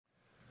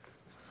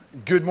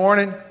Good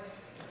morning.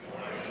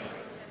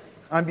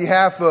 On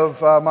behalf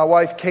of my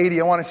wife, Katie,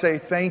 I want to say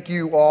thank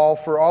you all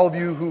for all of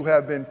you who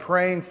have been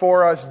praying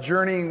for us,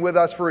 journeying with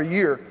us for a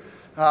year.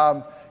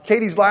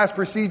 Katie's last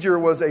procedure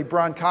was a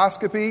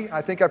bronchoscopy.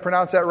 I think I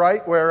pronounced that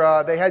right,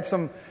 where they had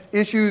some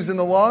issues in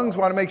the lungs.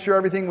 Want to make sure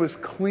everything was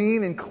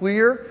clean and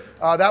clear.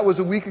 That was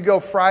a week ago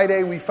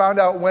Friday. We found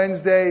out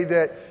Wednesday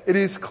that it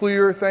is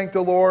clear, thank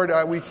the Lord.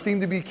 We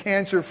seem to be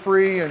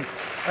cancer-free, and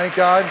thank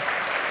God.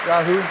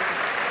 Yahoo.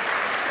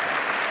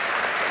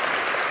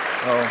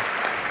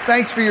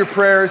 Thanks for your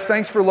prayers.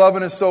 Thanks for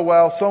loving us so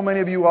well. So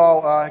many of you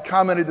all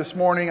commented this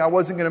morning. I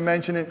wasn't going to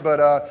mention it, but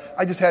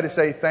I just had to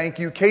say thank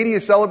you. Katie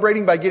is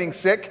celebrating by getting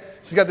sick.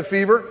 She's got the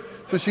fever,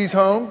 so she's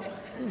home.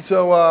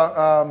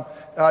 So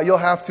you'll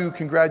have to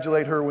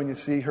congratulate her when you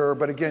see her.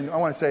 But again, I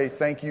want to say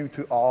thank you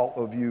to all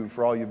of you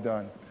for all you've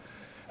done.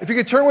 If you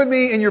could turn with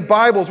me in your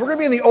Bibles, we're going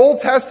to be in the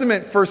Old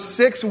Testament for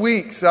 6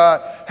 weeks,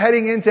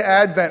 heading into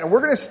Advent. And we're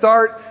going to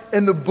start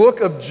in the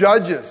book of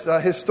Judges,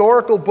 a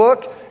historical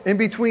book in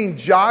between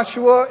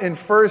Joshua and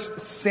 1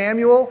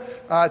 Samuel.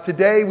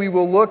 Today we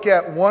will look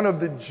at one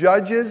of the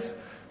judges.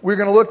 We're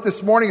going to look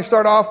this morning and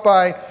start off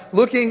by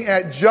looking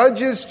at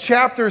Judges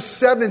chapter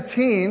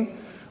 17,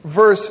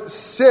 verse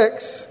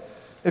 6.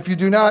 If you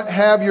do not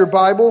have your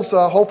Bibles,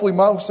 hopefully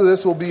most of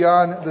this will be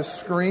on the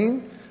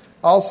screen.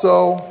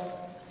 Also,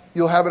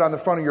 you'll have it on the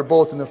front of your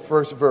bulletin, the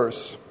first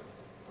verse.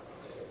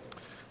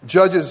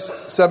 Judges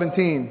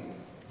 17,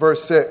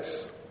 verse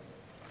 6.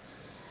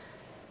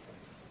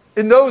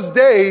 In those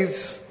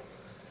days,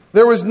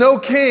 there was no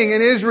king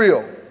in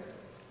Israel,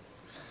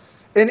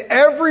 and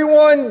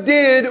everyone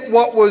did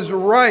what was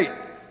right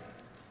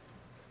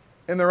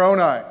in their own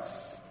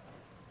eyes.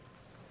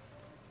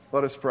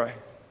 Let us pray.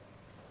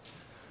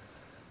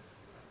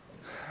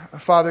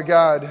 Father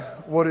God,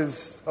 what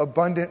is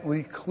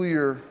abundantly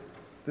clear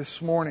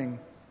this morning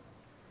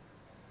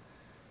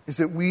is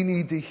that we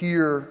need to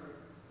hear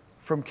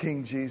from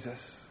King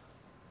Jesus.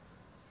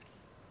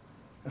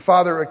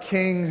 Father, a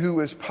king who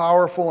is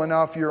powerful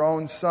enough, your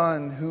own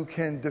son, who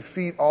can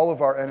defeat all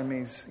of our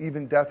enemies,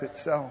 even death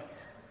itself,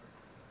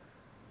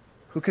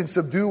 who can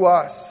subdue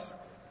us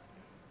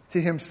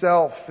to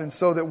himself, and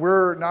so that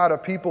we're not a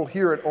people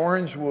here at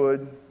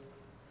Orangewood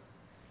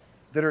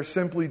that are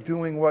simply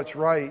doing what's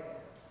right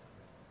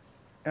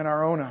in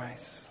our own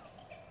eyes.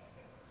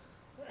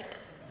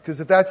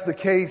 Because if that's the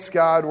case,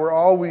 God, we're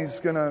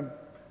always going to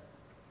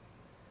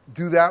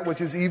do that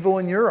which is evil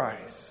in your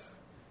eyes.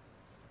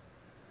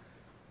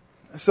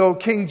 So,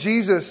 King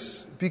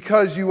Jesus,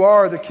 because you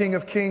are the King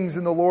of Kings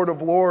and the Lord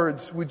of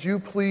Lords, would you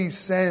please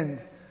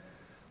send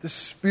the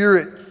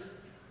Spirit,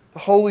 the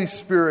Holy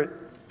Spirit,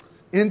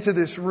 into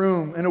this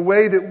room in a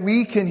way that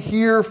we can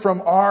hear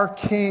from our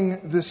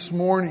King this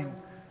morning.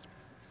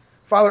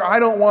 Father, I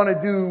don't want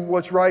to do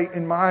what's right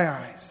in my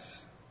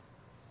eyes,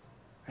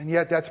 and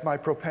yet that's my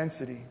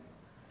propensity.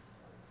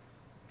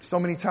 So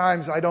many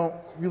times I don't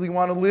really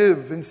want to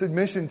live in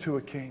submission to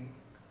a king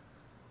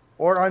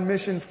or on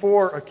mission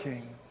for a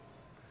king.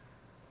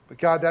 But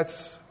God,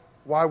 that's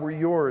why we're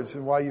yours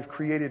and why you've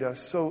created us.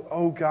 So,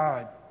 oh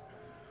God,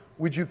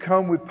 would you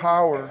come with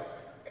power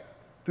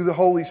through the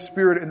Holy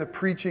Spirit and the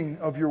preaching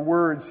of your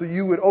word, so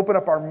you would open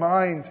up our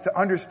minds to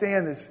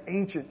understand this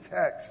ancient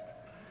text,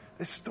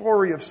 this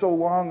story of so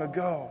long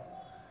ago.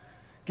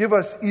 Give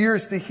us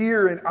ears to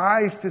hear and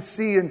eyes to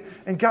see.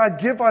 And God,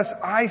 give us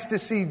eyes to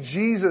see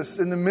Jesus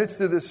in the midst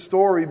of this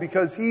story,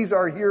 because he's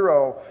our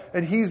hero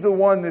and he's the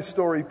one this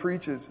story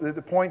preaches, that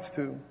it points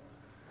to.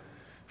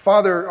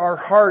 Father, our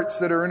hearts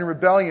that are in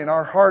rebellion,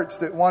 our hearts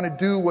that want to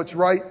do what's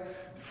right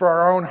for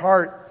our own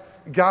heart,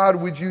 God,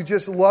 would you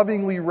just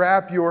lovingly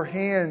wrap your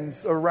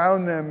hands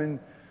around them, and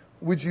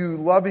would you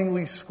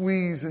lovingly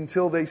squeeze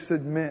until they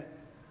submit?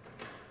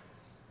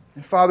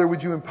 And Father,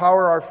 would you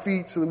empower our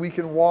feet so that we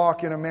can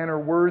walk in a manner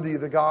worthy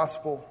of the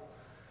gospel?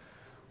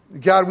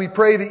 God, we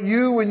pray that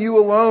you and you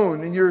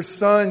alone and your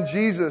Son,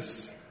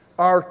 Jesus,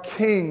 our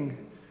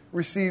King,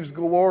 receives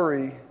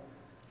glory.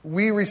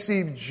 We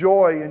receive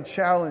joy and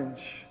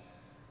challenge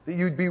that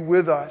you'd be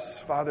with us,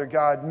 Father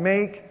God.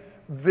 Make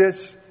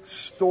this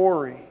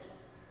story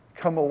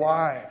come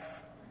alive,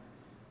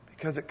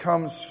 because it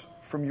comes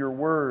from your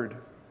word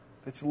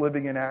that's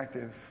living and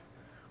active.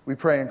 We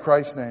pray in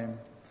Christ's name.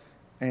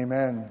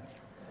 Amen.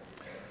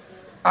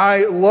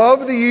 I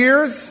love the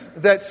years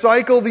that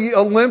cycle the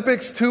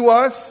Olympics to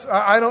us.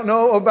 I don't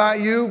know about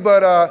you,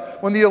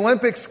 but when the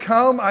Olympics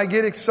come, I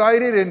get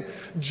excited. And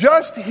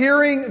just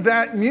hearing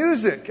that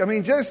music, I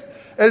mean, just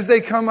as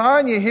they come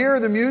on, you hear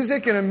the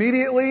music, and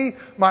immediately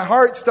my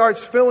heart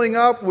starts filling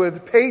up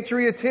with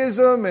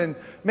patriotism and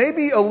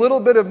maybe a little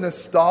bit of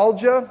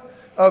nostalgia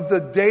of the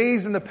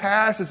days in the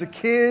past as a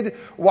kid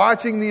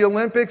watching the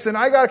Olympics. And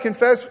I got to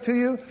confess to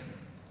you,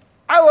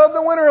 I love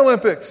the Winter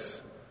Olympics.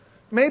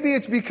 Maybe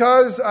it's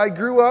because I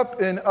grew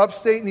up in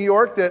upstate New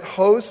York that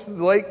hosts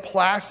Lake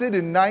Placid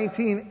in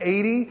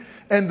 1980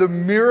 and the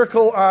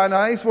Miracle on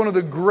Ice, one of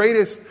the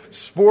greatest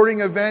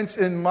sporting events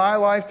in my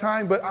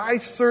lifetime. But I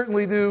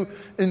certainly do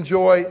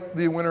enjoy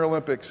the Winter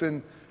Olympics.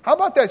 And how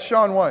about that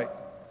Shaun White?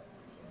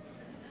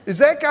 Is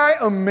that guy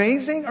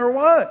amazing or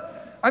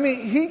what? I mean,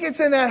 he gets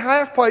in that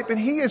half pipe and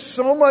he is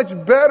so much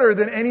better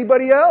than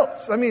anybody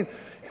else. I mean,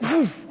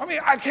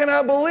 I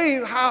cannot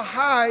believe how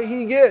high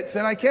he gets.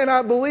 And I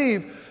cannot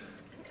believe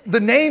the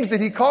names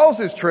that he calls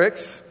his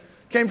tricks.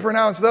 Can't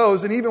pronounce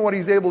those, and even what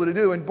he's able to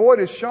do. And boy,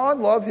 does Sean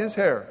love his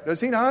hair.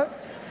 Does he not?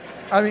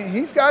 I mean,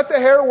 he's got the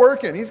hair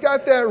working. He's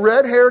got that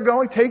red hair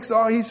going. Takes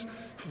all, he's,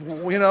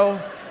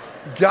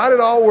 got it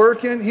all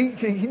working.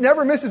 He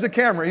never misses a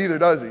camera either,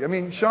 does he? I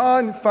mean,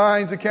 Sean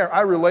finds a camera.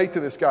 I relate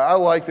to this guy. I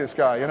like this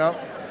guy,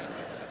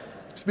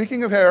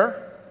 Speaking of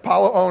hair,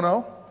 Paulo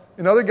Ono,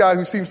 another guy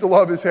who seems to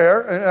love his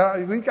hair.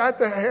 And we got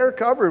the hair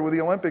covered with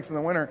the Olympics in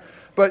the winter.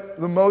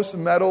 But the most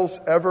medals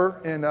ever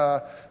in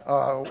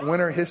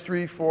winter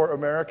history for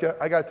America,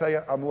 I got to tell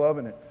you, I'm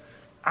loving it.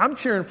 I'm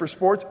cheering for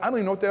sports. I don't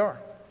even know what they are.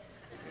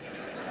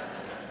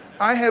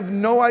 I have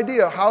no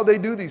idea how they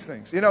do these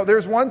things.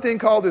 There's one thing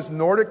called this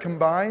Nordic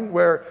Combined,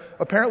 where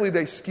apparently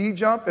they ski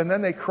jump and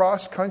then they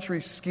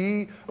cross-country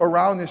ski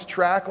around this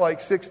track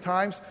like 6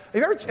 times.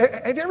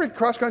 Have you ever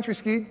cross-country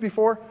skied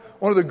before?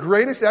 One of the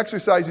greatest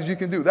exercises you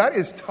can do. That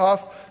is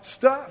tough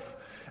stuff.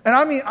 And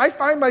I mean, I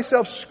find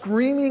myself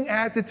screaming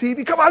at the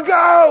TV, come on,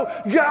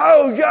 go,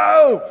 go,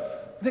 go.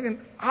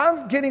 Thinking,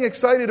 I'm getting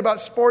excited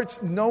about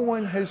sports no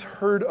one has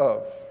heard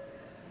of.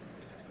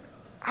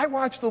 I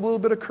watched a little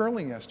bit of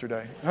curling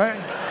yesterday.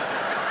 Right?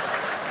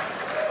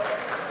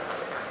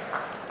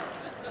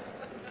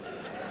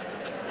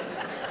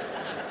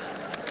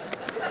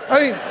 I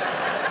mean,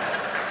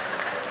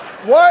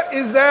 what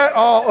is that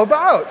all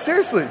about?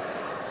 Seriously.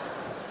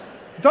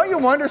 Don't you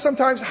wonder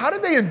sometimes, how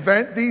did they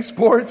invent these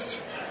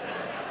sports?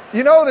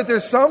 You know that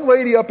there's some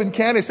lady up in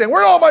Canada saying,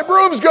 where'd all my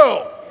brooms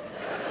go?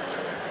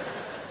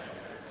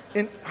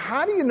 And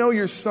how do you know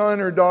your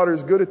son or daughter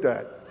is good at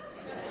that?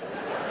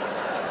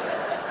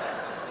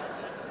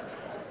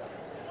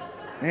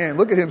 Man,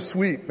 look at him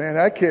sweep. Man,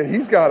 that kid,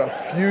 he's got a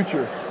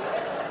future.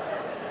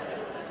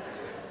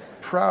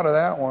 Proud of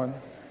that one.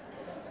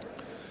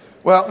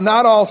 Well,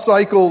 not all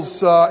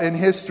cycles in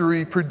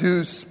history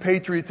produce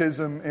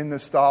patriotism and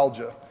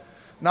nostalgia.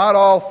 Not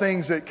all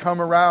things that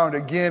come around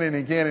again and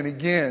again and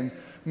again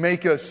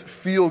make us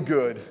feel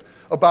good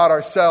about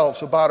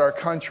ourselves, about our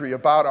country,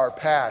 about our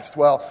past.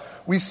 Well,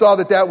 we saw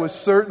that was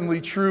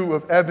certainly true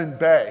of Evan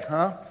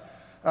Bayh,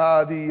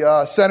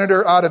 the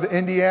senator out of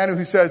Indiana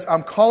who says,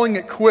 I'm calling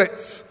it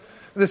quits.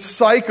 This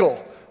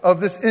cycle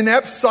of this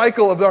inept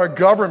cycle of our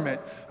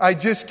government, I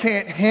just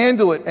can't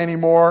handle it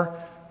anymore.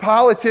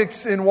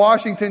 Politics in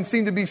Washington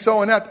seem to be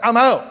so inept. I'm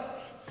out.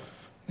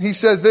 He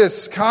says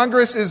this,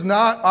 Congress is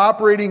not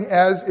operating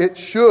as it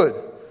should.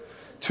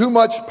 Too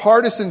much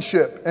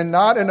partisanship and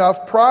not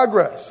enough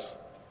progress.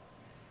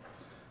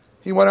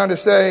 He went on to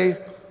say,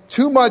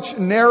 too much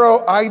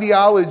narrow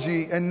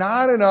ideology and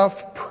not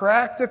enough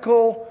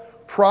practical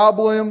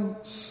problem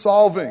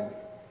solving.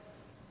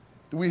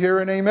 Do we hear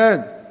an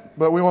amen?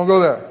 But we won't go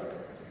there.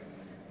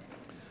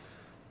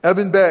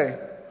 Evan Bayh,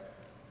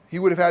 he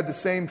would have had the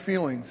same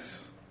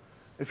feelings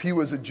if he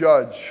was a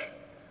judge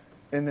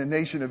in the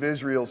nation of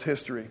Israel's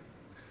history.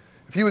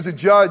 If he was a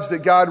judge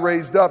that God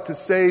raised up to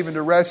save and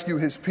to rescue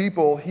his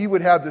people, he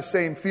would have the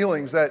same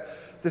feelings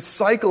that the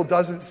cycle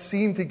doesn't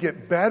seem to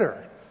get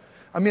better.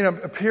 I mean,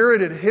 a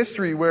period in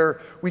history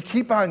where we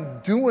keep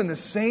on doing the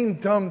same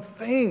dumb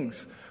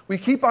things. We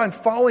keep on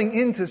falling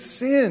into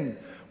sin.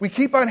 We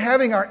keep on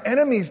having our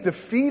enemies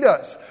defeat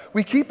us.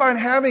 We keep on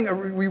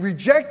we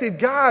rejected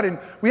God and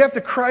we have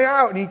to cry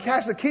out and He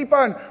has to keep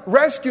on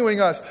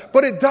rescuing us.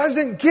 But it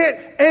doesn't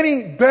get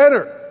any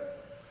better.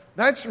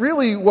 That's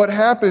really what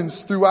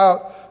happens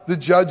throughout the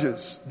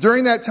Judges.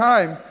 During that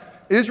time,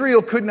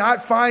 Israel could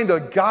not find a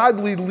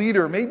godly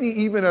leader, maybe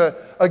even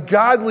a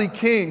godly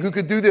king who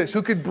could do this,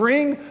 who could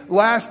bring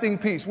lasting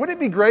peace. Wouldn't it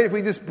be great if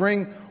we just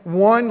bring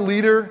one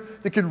leader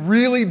that could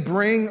really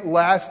bring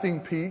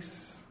lasting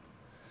peace?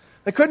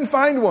 They couldn't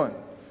find one.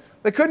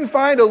 They couldn't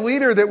find a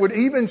leader that would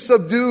even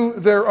subdue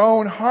their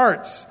own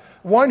hearts,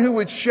 one who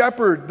would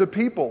shepherd the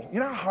people. You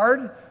know how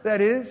hard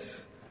that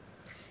is?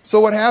 So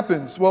what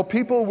happens? Well,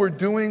 people were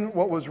doing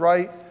what was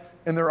right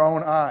in their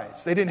own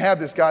eyes. They didn't have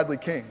this godly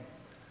king.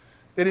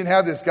 They didn't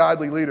have this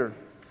godly leader.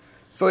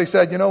 So they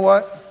said, you know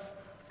what?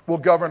 We'll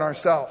govern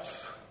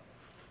ourselves.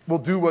 We'll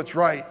do what's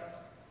right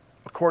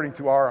according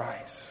to our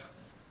eyes.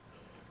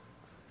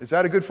 Is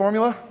that a good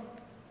formula?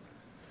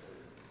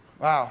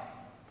 Wow.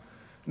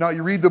 Now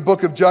you read the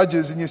book of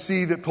Judges and you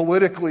see that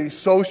politically,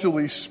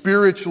 socially,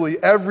 spiritually,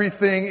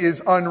 everything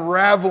is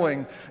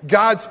unraveling.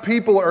 God's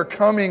people are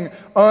coming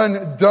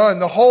undone.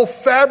 The whole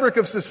fabric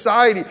of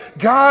society,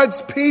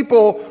 God's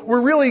people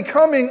were really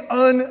coming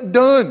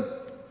undone.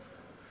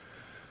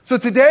 So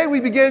today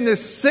we begin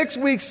this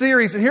 6-week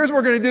series, and here's what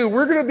we're going to do.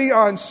 We're going to be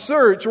on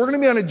search. We're going to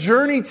be on a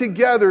journey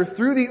together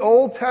through the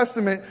Old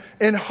Testament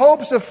in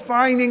hopes of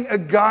finding a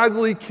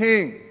godly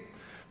king.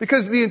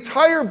 Because the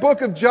entire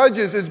book of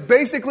Judges is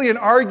basically an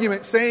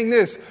argument saying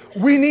this: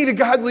 we need a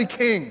godly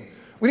king.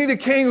 We need a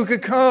king who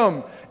could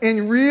come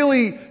and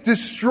really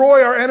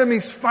destroy our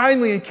enemies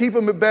finally and keep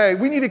them at bay.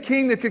 We need a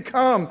king that could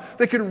come,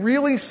 that could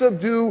really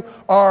subdue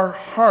our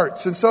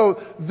hearts. And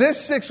so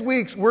this 6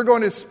 weeks, we're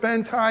going to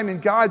spend time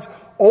in God's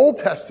Old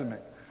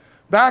Testament.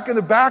 Back at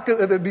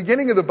the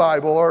beginning of the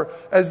Bible, or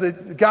as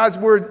God's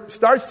Word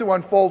starts to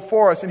unfold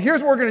for us. And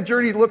here's what we're going to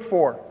journey to look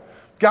for.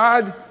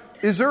 God,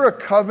 is there a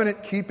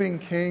covenant-keeping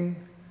king?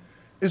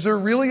 Is there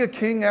really a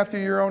king after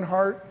your own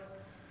heart?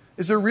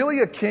 Is there really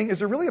a king? Is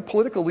there really a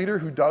political leader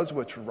who does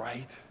what's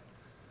right?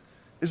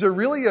 Is there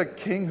really a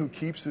king who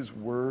keeps his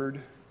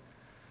word?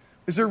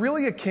 Is there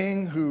really a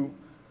king who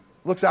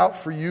looks out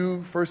for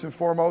you first and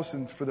foremost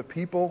and for the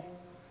people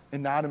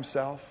and not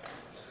himself?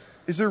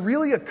 Is there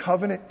really a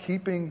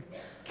covenant-keeping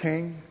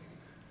king?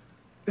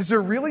 Is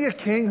there really a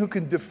king who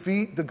can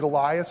defeat the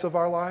Goliaths of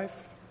our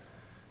life?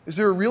 Is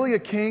there really a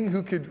king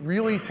who could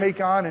really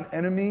take on an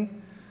enemy,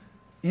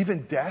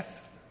 even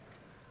death?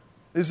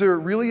 Is there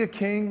really a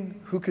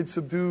king who could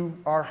subdue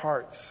our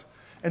hearts?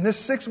 And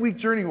this 6-week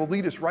journey will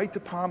lead us right to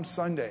Palm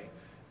Sunday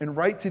and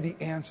right to the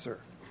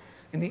answer.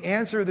 And the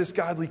answer of this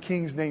godly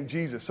king is named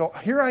Jesus. So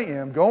here I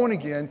am, going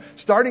again,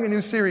 starting a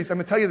new series. I'm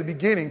going to tell you at the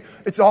beginning,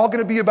 it's all going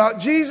to be about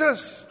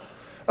Jesus.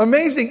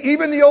 Amazing.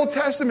 Even the Old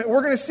Testament,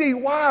 we're going to see,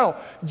 wow,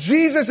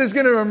 Jesus is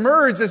going to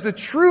emerge as the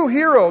true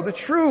hero, the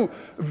true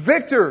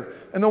victor,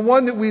 and the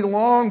one that we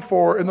long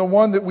for, and the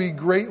one that we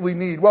greatly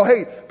need. Well,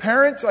 hey,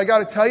 parents, I got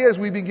to tell you as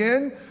we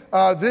begin,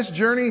 this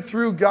journey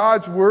through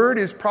God's Word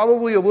is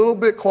probably a little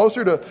bit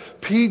closer to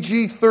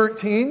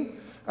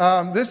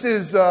PG-13. This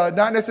is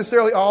not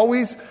necessarily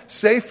always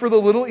safe for the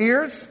little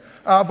ears,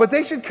 but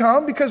they should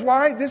come because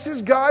why? This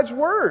is God's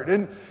Word.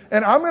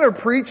 And I'm going to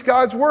preach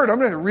God's Word. I'm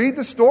going to read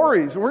the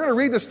stories. We're going to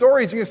read the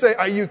stories. You can say,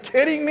 are you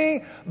kidding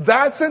me?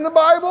 That's in the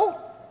Bible?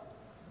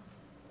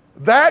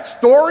 That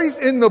story's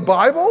in the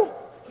Bible?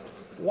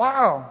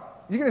 Wow.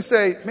 You're going to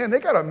say, man, they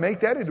got to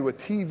make that into a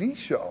TV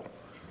show.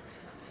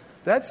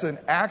 That's an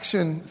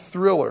action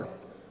thriller.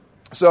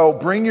 So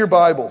bring your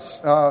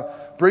Bibles.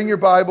 Bring your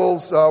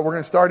Bibles. We're going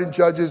to start in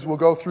Judges. We'll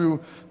go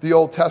through the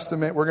Old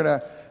Testament. We're going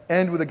to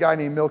end with a guy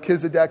named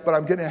Melchizedek, but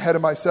I'm getting ahead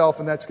of myself,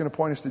 and that's going to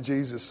point us to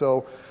Jesus.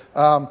 So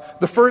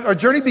our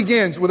journey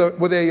begins with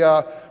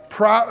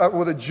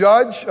a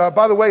judge.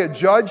 By the way, a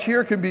judge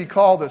here can be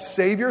called a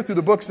savior through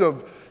the books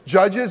of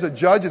Judges. A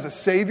judge is a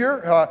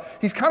savior.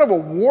 He's kind of a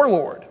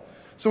warlord.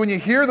 So when you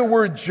hear the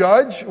word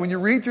judge, when you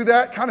read through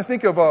that, kind of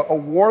think of a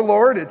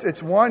warlord.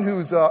 It's one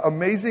who's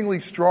amazingly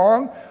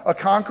strong, a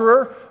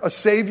conqueror, a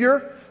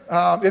savior,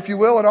 if you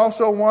will, and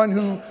also one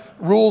who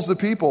rules the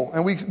people.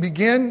 And we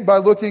begin by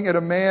looking at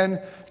a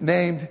man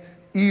named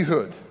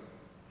Ehud.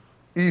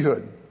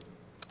 Ehud.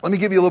 Let me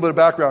give you a little bit of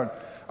background.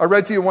 I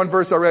read to you one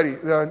verse already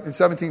in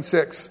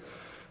 17:6.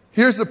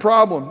 Here's the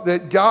problem,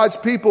 that God's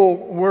people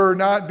were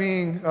not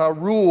being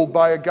ruled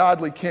by a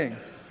godly king.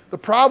 The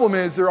problem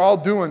is they're all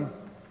doing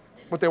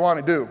what they want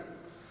to do.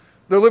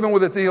 They're living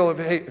with a deal of,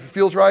 hey, if it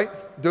feels right,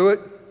 do it.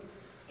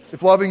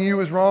 If loving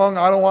you is wrong,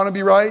 I don't want to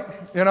be right.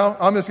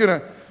 I'm just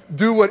going to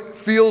do what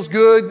feels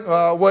good,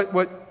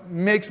 what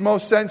makes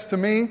most sense to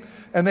me.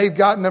 And they've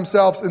gotten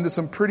themselves into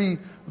some pretty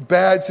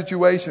bad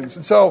situations.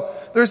 And so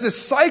there's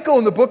this cycle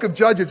in the book of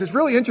Judges. It's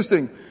really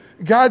interesting.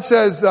 God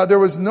says there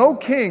was no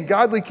king,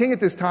 godly king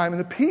at this time, and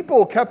the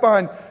people kept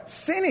on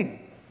sinning.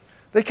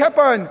 They kept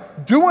on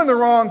doing the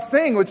wrong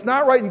thing, what's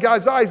not right in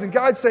God's eyes. And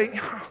God saying,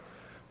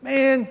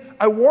 man,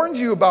 I warned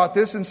you about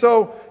this, and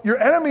so your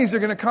enemies are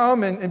going to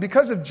come, and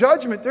because of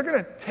judgment, they're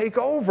going to take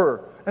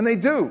over. And they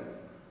do.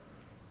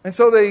 And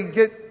so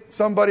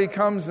somebody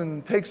comes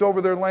and takes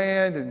over their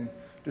land and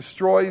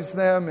destroys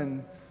them,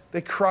 and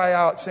they cry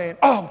out saying,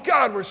 oh,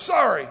 God, we're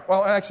sorry.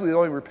 Well, actually, they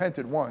only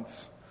repented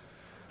once.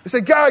 They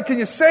say, God, can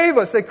you save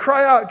us? They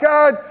cry out,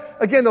 God,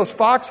 again, those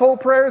foxhole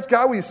prayers,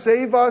 God, will you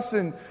save us?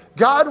 And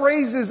God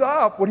raises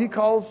up what he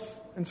calls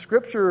in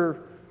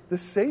Scripture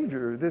this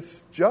Savior,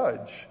 this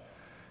judge.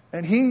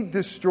 And he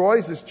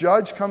destroys, this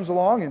judge comes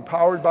along,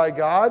 empowered by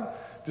God,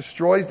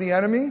 destroys the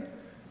enemy,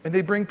 and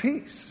they bring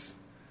peace.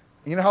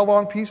 You know how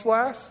long peace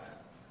lasts?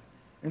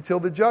 Until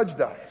the judge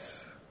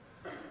dies.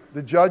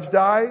 The judge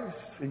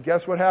dies, and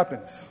guess what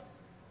happens?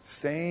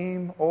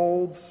 Same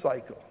old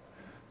cycle.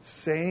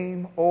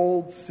 Same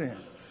old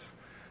sins.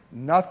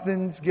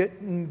 Nothing's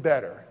getting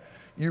better.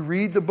 You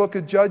read the book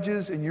of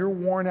Judges and you're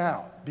worn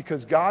out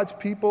because God's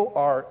people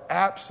are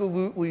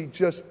absolutely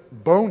just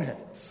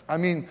boneheads. I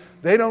mean,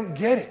 they don't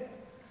get it.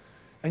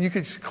 And you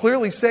could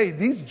clearly say,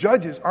 these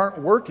judges aren't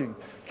working.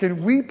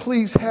 Can we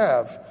please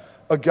have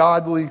a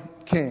godly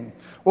king?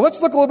 Well,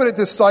 let's look a little bit at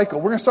this cycle.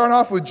 We're going to start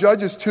off with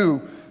Judges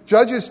 2.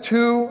 Judges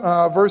 2,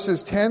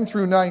 verses 10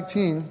 through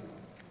 19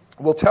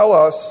 will tell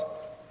us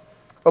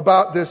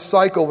about this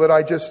cycle that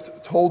I just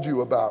told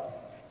you about.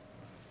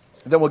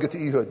 And then we'll get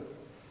to Ehud.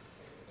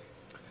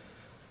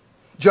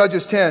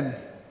 Judges 2,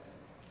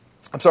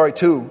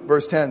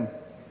 verse 10.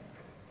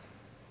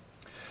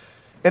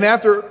 And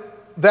after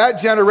that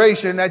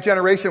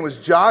generation was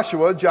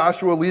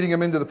Joshua leading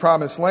them into the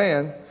promised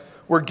land,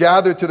 were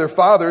gathered to their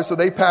fathers, so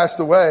they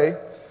passed away.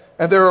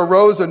 And there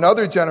arose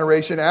another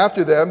generation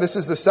after them, this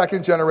is the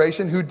second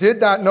generation, who did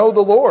not know the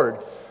Lord,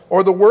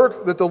 or the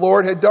work that the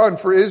Lord had done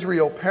for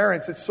Israel.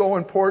 Parents, it's so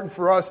important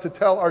for us to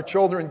tell our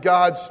children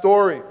God's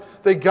story.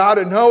 They got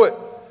to know it.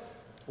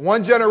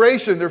 One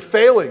generation, they're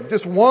failing,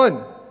 just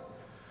one.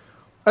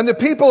 And the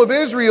people of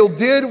Israel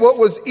did what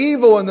was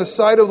evil in the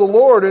sight of the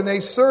Lord, and they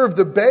served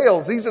the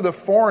Baals. These are the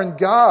foreign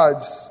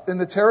gods in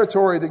the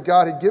territory that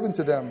God had given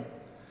to them.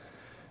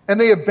 And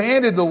they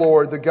abandoned the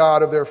Lord, the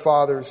God of their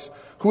fathers,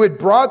 who had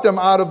brought them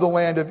out of the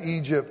land of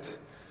Egypt.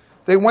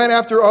 They went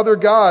after other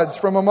gods,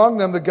 from among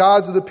them the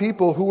gods of the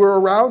people who were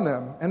around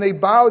them, and they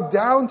bowed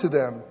down to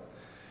them.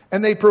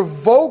 And they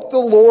provoked the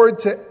Lord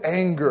to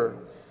anger.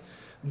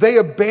 They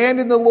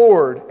abandoned the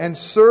Lord and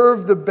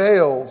served the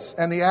Baals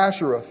and the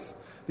Ashereth.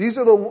 These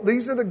are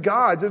the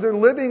gods. They're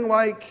living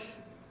like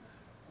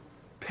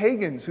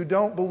pagans who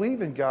don't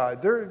believe in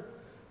God. They're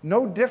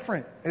no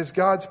different as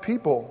God's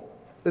people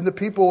than the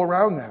people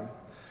around them.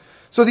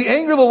 So the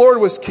anger of the Lord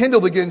was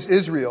kindled against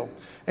Israel,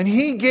 and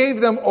he gave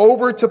them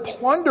over to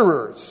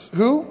plunderers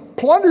who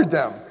plundered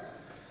them.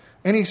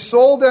 And he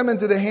sold them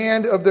into the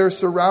hand of their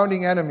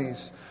surrounding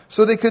enemies,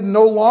 so they could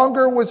no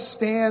longer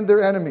withstand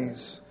their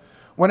enemies.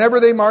 Whenever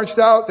they marched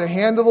out, the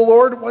hand of the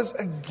Lord was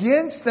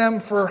against them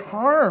for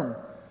harm.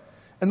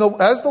 And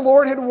as the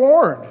Lord had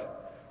warned,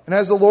 and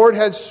as the Lord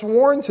had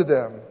sworn to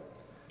them,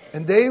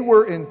 and they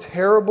were in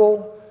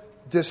terrible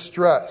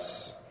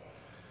distress.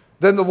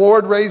 Then the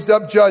Lord raised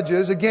up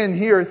judges. Again,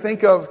 here,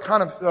 think of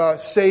kind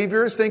of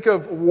saviors, think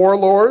of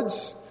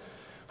warlords,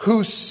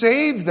 who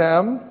saved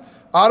them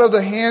out of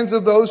the hands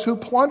of those who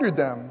plundered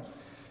them.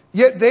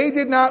 Yet they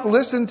did not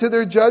listen to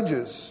their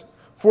judges,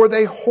 for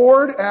they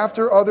whored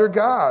after other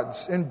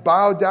gods and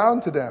bowed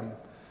down to them.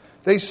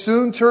 They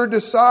soon turned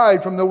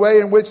aside from the way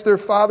in which their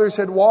fathers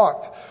had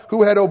walked,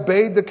 who had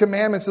obeyed the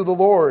commandments of the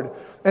Lord,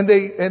 and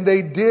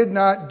they did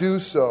not do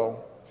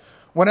so.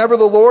 Whenever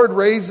the Lord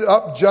raised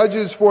up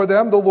judges for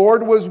them, the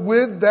Lord was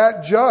with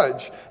that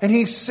judge, and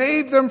he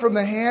saved them from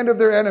the hand of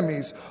their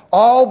enemies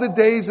all the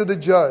days of the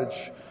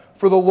judge.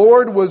 For the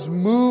Lord was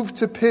moved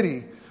to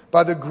pity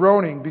by the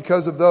groaning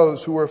because of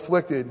those who were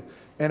afflicted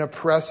and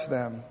oppressed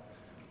them.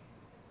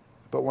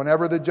 But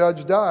whenever the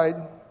judge died,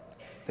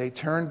 they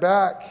turned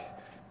back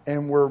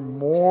and were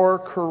more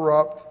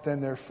corrupt than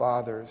their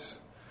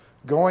fathers,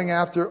 going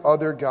after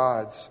other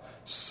gods,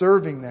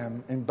 serving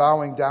them and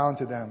bowing down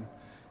to them.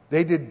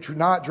 They did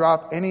not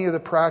drop any of the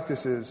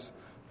practices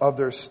of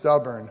their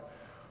stubborn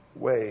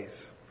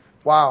ways.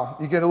 Wow,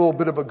 you get a little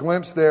bit of a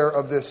glimpse there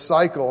of this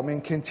cycle. I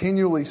mean,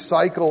 continually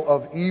cycle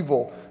of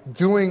evil,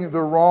 doing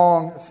the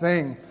wrong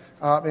thing.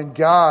 And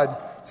God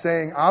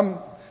saying, I'm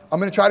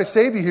going to try to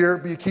save you here,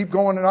 but you keep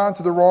going on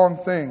to the wrong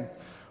thing.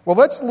 Well,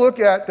 let's look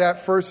at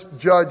that first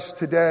judge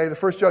today. The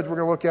first judge we're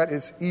going to look at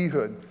is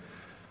Ehud.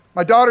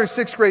 My daughter's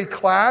 6th grade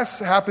class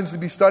happens to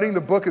be studying the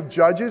book of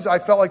Judges. I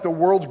felt like the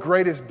world's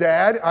greatest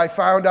dad. I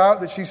found out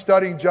that she's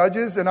studying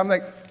Judges, and I'm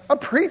like, I'm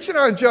preaching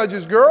on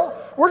Judges, girl.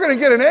 We're going to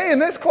get an A in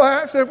this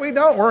class. If we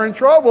don't, we're in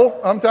trouble,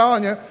 I'm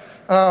telling you.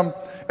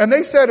 And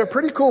they said a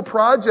pretty cool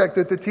project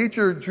that the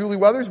teacher, Julie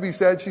Weathersby,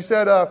 said. She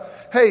said,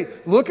 hey,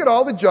 look at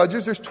all the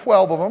judges. There's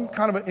 12 of them.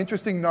 Kind of an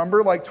interesting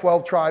number, like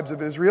 12 tribes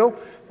of Israel.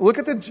 Look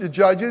at the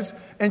judges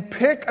and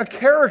pick a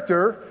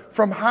character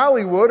from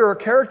Hollywood or a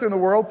character in the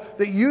world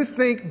that you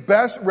think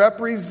best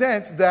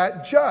represents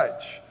that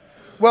judge.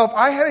 Well, if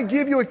I had to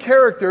give you a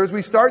character as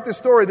we start the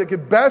story that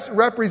could best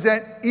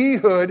represent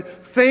Ehud,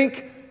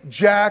 think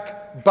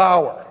Jack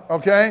Bauer,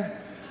 okay?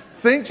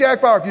 Think Jack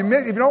Bauer. If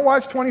you don't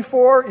watch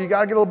 24, you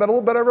got to get a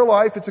little bit of her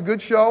life. It's a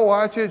good show.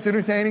 Watch it. It's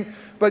entertaining.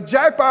 But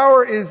Jack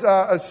Bauer is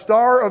a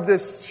star of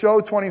this show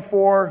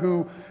 24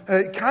 who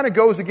kind of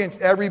goes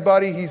against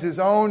everybody. He's his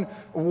own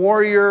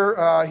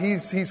warrior.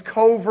 He's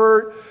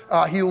covert.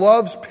 He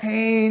loves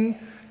pain.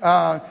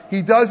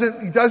 He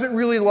doesn't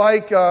really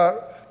like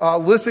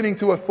listening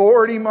to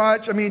authority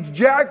much. I mean, it's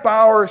Jack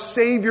Bauer,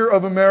 savior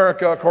of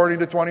America, according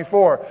to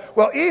 24.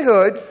 Well,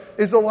 Ehud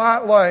is a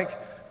lot like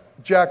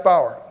Jack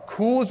Bauer.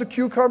 Cool as a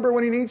cucumber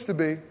when he needs to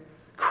be.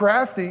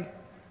 Crafty.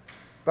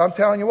 But I'm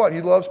telling you what, he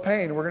loves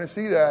pain. We're going to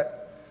see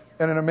that.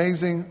 And an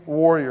amazing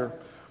warrior.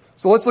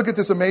 So let's look at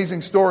this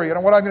amazing story.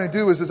 And what I'm going to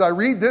do is, as I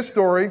read this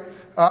story,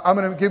 I'm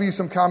going to give you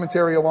some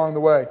commentary along the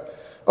way.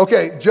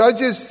 Okay,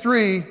 Judges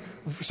 3,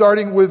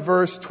 starting with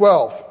verse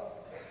 12.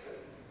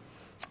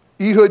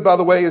 Ehud, by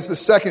the way, is the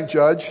second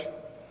judge.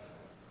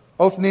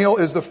 Othniel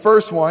is the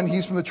first one.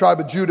 He's from the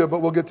tribe of Judah,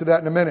 but we'll get to that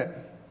in a minute.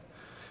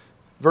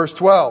 Verse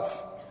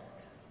 12.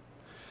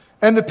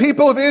 And the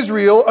people of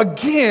Israel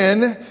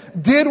again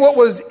did what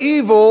was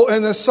evil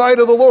in the sight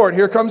of the Lord.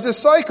 Here comes this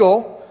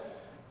cycle.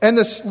 And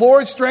the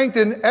Lord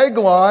strengthened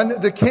Eglon,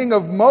 the king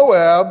of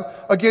Moab,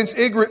 against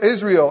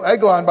Israel.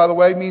 Eglon, by the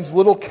way, means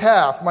little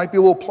calf. Might be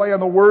a little play on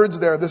the words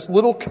there. This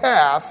little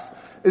calf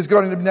is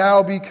going to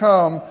now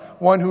become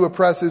one who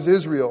oppresses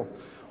Israel.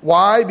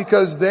 Why?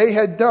 Because they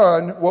had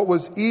done what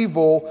was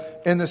evil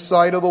in the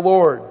sight of the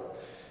Lord.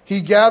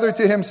 He gathered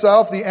to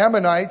himself the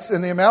Ammonites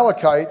and the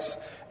Amalekites,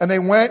 and they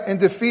went and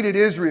defeated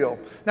Israel.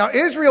 Now,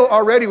 Israel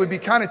already would be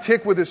kind of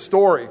ticked with this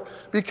story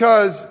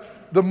because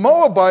the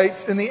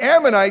Moabites and the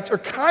Ammonites are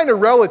kind of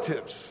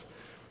relatives.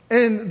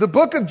 In the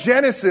book of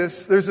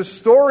Genesis, there's a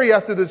story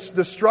after the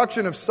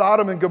destruction of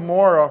Sodom and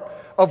Gomorrah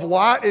of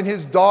Lot and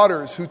his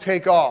daughters who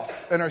take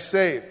off and are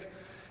saved.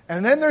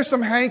 And then there's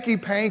some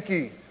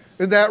hanky-panky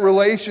in that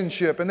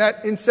relationship. And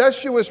that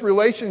incestuous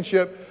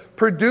relationship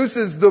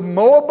produces the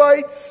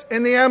Moabites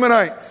and the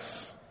Ammonites.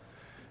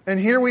 And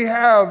here we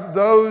have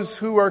those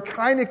who are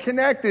kind of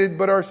connected,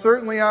 but are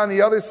certainly on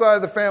the other side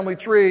of the family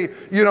tree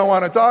you don't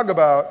want to talk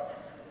about,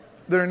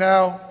 that are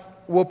now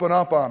whooping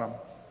up on them.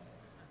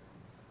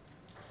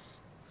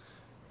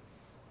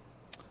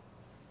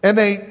 And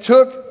they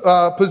took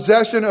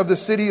possession of the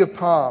city of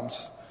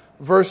palms.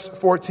 Verse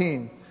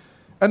 14.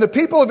 And the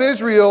people of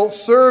Israel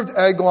served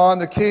Eglon,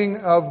 the king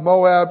of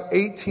Moab,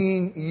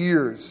 18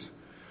 years.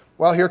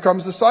 Well, here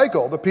comes the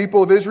cycle. The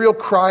people of Israel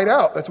cried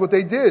out. That's what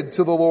they did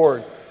to the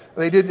Lord.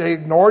 They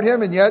ignored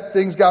him, and yet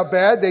things got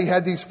bad. They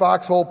had these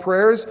foxhole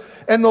prayers.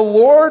 And the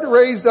Lord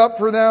raised up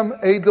for them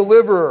a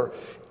deliverer,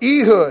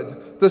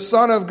 Ehud, the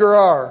son of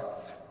Gerar,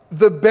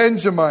 the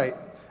Benjamite,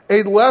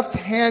 a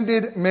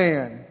left-handed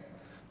man.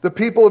 The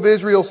people of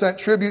Israel sent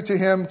tribute to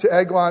him, to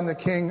Eglon, the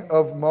king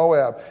of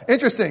Moab.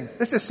 Interesting.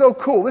 This is so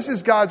cool. This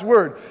is God's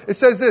word. It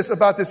says this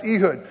about this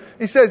Ehud.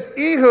 He says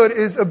Ehud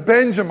is a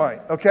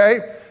Benjamite,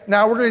 okay?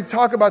 Now, we're going to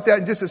talk about that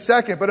in just a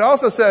second. But it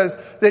also says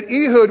that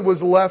Ehud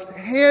was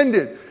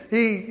left-handed.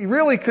 He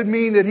really could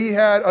mean that he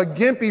had a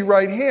gimpy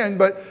right hand,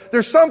 but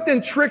there's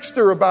something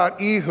trickster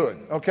about Ehud,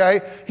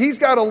 okay? He's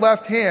got a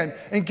left hand.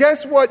 And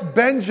guess what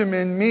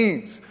Benjamin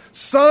means?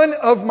 Son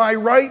of my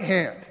right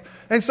hand.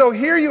 And so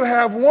here you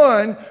have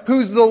one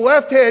who's the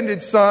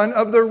left-handed son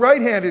of the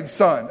right-handed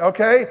son,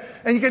 okay?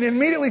 And you can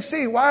immediately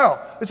see,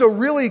 wow, it's a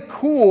really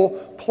cool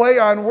play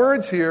on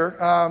words here.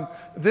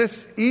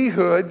 This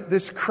Ehud,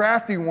 this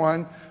crafty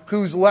one,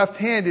 who's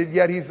left-handed,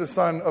 yet he's the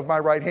son of my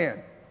right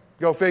hand.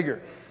 Go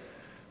figure.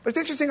 But it's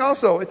interesting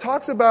also, it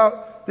talks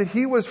about that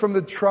he was from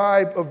the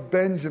tribe of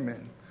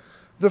Benjamin.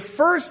 The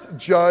first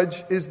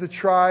judge is the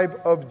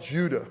tribe of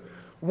Judah.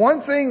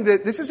 One thing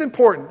this is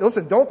important.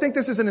 Listen, don't think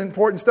this isn't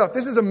important stuff.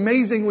 This is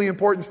amazingly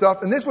important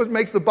stuff. And this is what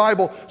makes the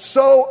Bible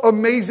so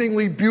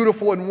amazingly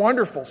beautiful and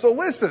wonderful. So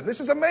listen, this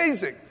is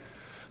amazing.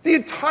 The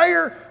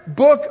entire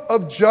book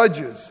of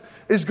Judges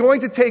is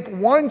going to take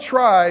one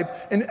tribe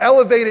and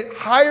elevate it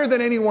higher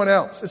than anyone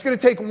else. It's going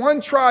to take one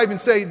tribe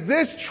and say,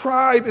 this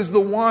tribe is the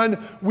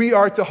one we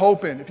are to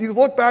hope in. If you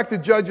look back to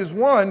Judges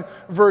 1,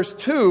 verse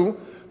 2,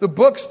 the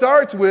book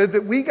starts with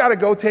that we got to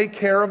go take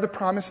care of the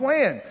promised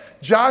land.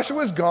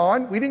 Joshua's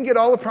gone. We didn't get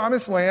all the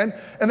promised land.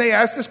 And they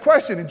asked this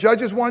question. In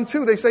Judges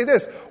 1:2, they say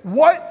this,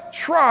 what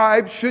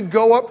tribe should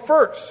go up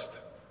first?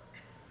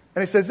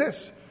 And it says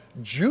this,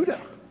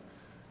 Judah.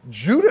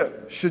 Judah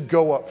should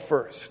go up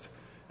first.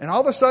 And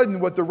all of a sudden,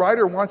 what the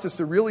writer wants us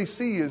to really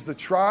see is the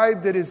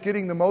tribe that is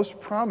getting the most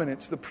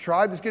prominence, the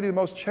tribe that's getting the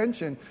most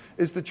attention,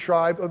 is the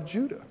tribe of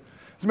Judah.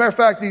 As a matter of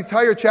fact, the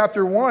entire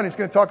chapter 1 is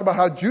going to talk about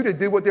how Judah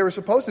did what they were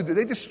supposed to do.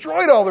 They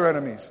destroyed all their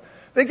enemies.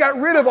 They got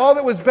rid of all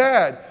that was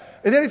bad.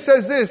 And then it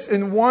says this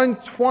in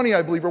 120,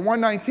 I believe, or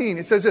 119.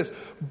 It says this,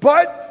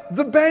 but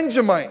the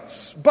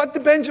Benjamites,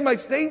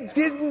 they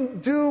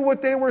didn't do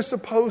what they were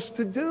supposed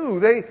to do.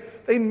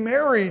 They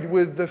married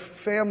with the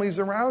families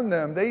around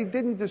them. They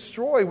didn't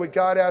destroy what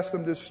God asked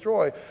them to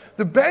destroy.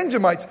 The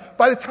Benjamites,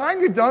 by the time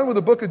you're done with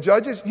the book of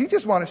Judges, you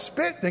just want to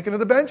spit thinking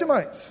of the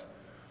Benjamites.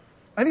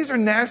 And these are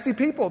nasty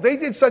people. They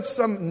did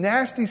some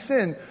nasty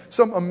sin,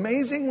 some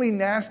amazingly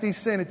nasty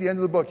sin at the end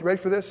of the book. You ready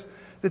for this?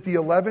 That the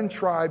 11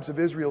 tribes of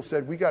Israel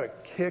said, we got to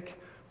kick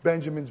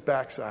Benjamin's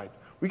backside.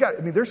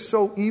 They're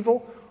so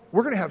evil,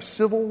 we're going to have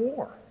civil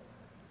war.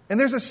 And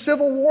there's a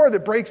civil war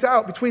that breaks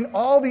out between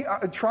all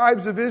the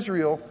tribes of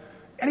Israel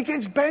and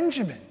against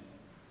Benjamin.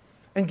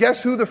 And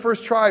guess who the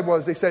first tribe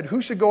was? They said,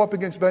 who should go up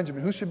against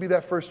Benjamin? Who should be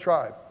that first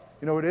tribe?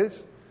 You know what it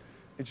is?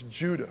 It's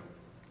Judah.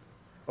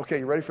 Okay,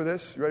 you ready for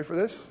this? You ready for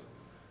this?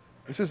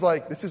 This is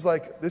like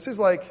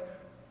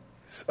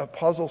a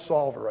puzzle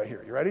solver right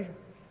here. You ready?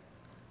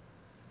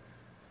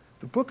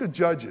 The book of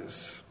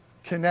Judges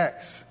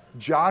connects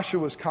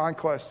Joshua's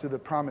conquest to the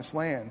promised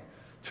land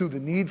to the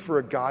need for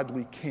a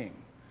godly king.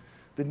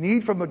 The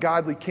need from the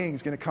godly king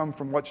is going to come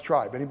from which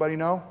tribe? Anybody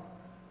know?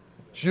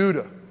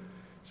 Judah.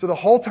 So the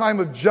whole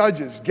time of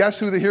Judges, guess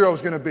who the hero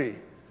is going to be?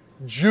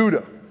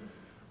 Judah.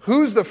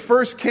 Who's the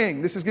first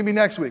king? This is going to be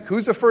next week.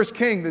 Who's the first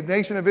king the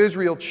nation of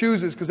Israel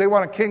chooses because they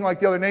want a king like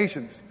the other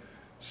nations?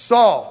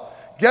 Saul.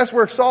 Guess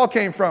where Saul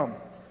came from?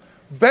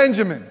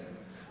 Benjamin.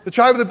 The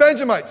tribe of the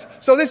Benjamites.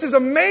 So this is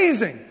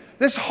amazing.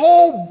 This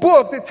whole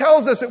book that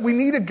tells us that we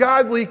need a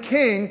godly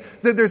king,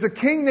 that there's a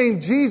king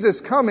named Jesus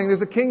coming,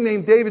 there's a king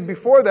named David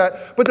before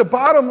that. But the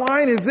bottom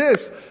line is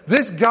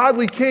this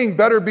godly king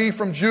better be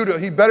from Judah.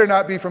 He better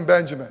not be from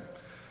Benjamin.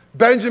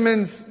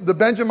 The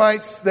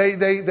Benjamites,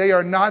 they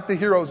are not the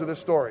heroes of this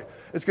story.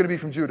 It's going to be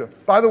from Judah.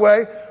 By the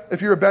way,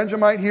 if you're a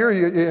Benjamite here,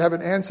 you have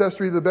an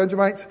ancestry of the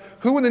Benjamites.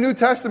 Who in the New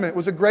Testament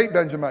was a great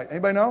Benjamite?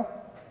 Anybody know?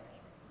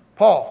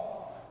 Paul.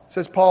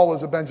 says Paul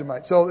was a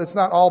Benjamite. So it's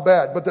not all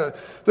bad. But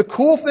the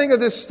cool thing of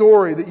this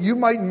story that you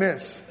might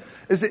miss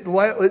is it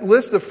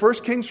lists the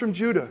first kings from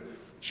Judah.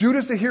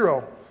 Judah's the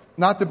hero,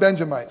 not the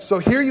Benjamites. So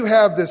here you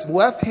have this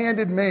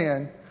left-handed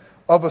man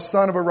of a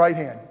son of a right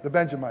hand, the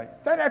Benjamite.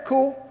 Isn't that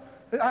cool?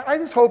 I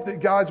just hope that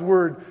God's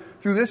word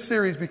through this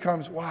series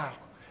becomes, wow,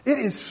 it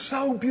is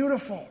so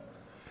beautiful.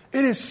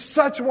 It is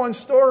such one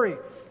story.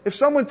 If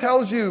someone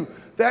tells you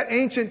that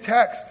ancient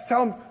text,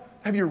 tell them,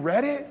 have you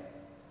read it?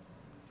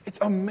 It's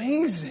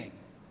amazing.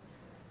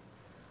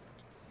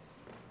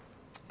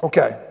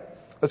 Okay,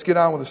 let's get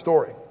on with the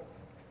story.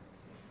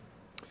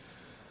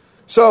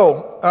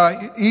 So,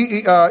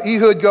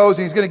 Ehud goes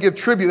and he's going to give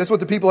tribute. That's what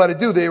the people had to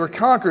do. They were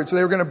conquered, so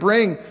they were going to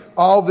bring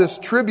all this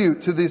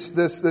tribute to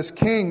this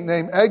king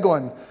named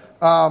Eglon.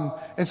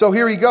 And so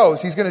here he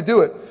goes. He's going to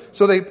do it.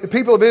 So the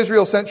people of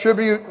Israel sent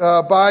tribute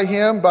by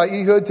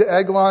Ehud, to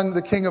Eglon,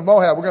 the king of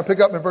Moab. We're going to pick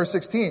up in verse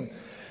 16.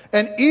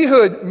 And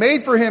Ehud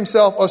made for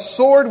himself a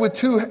sword with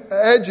two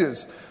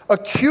edges, a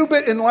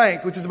cubit in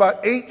length, which is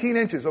about 18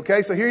 inches.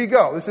 Okay, so here you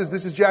go. This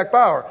is Jack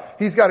Bauer.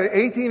 He's got an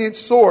 18-inch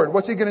sword.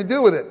 What's he going to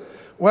do with it?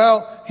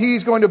 Well,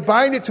 he's going to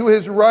bind it to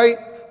his right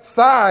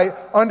thigh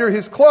under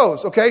his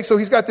clothes. Okay, so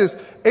he's got this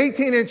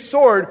 18-inch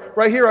sword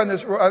right here on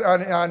his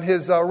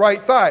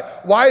right thigh.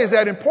 Why is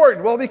that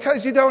important? Well,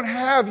 because you don't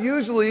have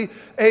usually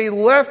a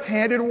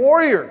left-handed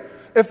warrior.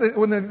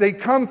 When they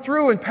come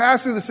through and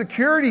pass through the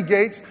security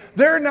gates,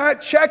 they're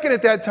not checking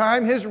at that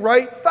time his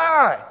right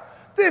thigh.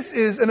 This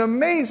is an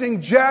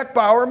amazing Jack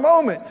Bauer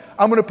moment.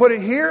 I'm going to put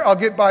it here. I'll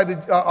get by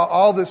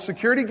all the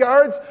security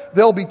guards.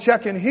 They'll be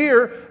checking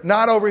here,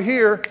 not over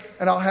here,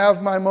 and I'll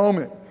have my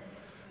moment.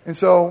 And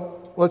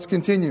so let's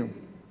continue.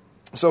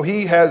 So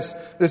he has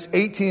this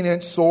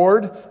 18-inch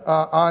sword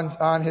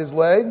on his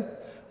leg,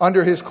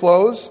 under his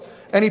clothes.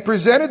 And he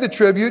presented the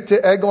tribute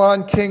to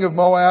Eglon, king of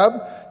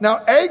Moab.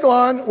 Now,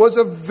 Eglon was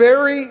a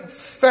very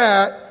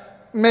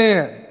fat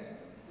man.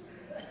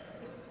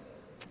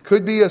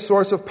 Could be a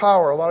source of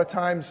power. A lot of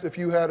times, if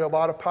you had a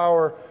lot of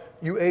power,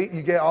 you ate,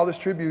 you get all this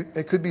tribute.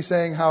 It could be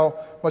saying how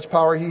much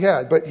power he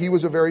had. But he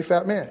was a very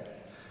fat man.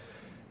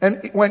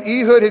 And when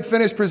Ehud had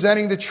finished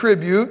presenting the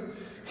tribute,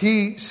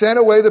 he sent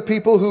away the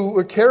people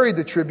who carried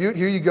the tribute.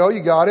 Here you go, you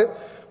got it.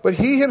 But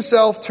he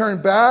himself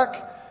turned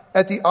back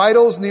at the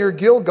idols near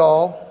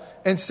Gilgal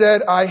and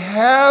said, I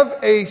have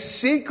a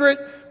secret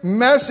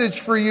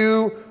message for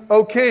you,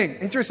 O king.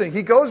 Interesting.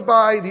 He goes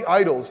by the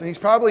idols, and he's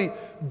probably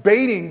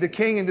baiting the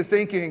king into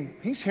thinking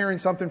he's hearing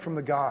something from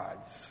the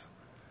gods.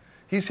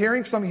 He's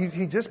hearing something.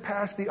 He just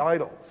passed the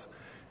idols.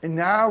 And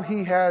now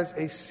he has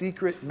a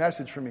secret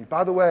message for me.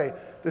 By the way,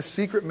 the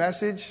secret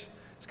message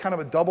is kind of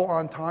a double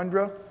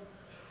entendre.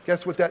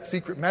 Guess what that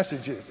secret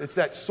message is? It's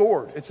that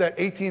sword. It's that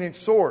 18-inch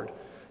sword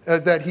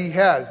that he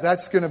has.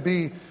 That's going to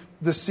be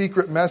the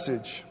secret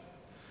message.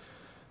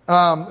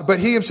 But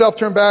he himself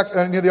turned back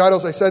near the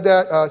idols. I said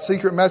that.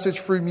 Secret message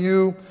from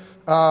you,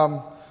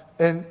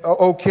 and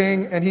O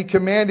king. And he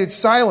commanded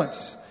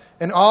silence.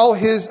 And all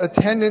his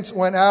attendants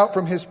went out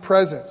from his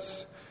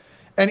presence.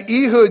 And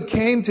Ehud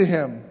came to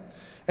him.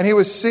 And he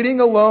was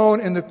sitting alone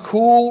in the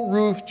cool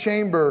roof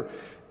chamber.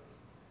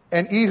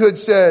 And Ehud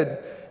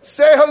said,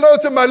 say hello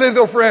to my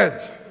little friend.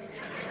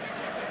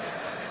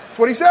 That's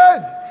what he said.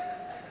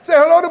 Say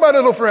hello to my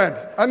little friend.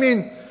 I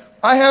mean,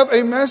 I have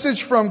a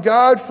message from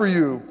God for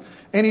you.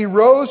 And he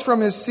rose from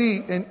his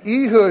seat, and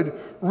Ehud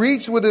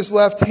reached with his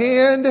left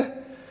hand.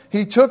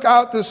 He took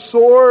out the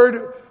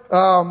sword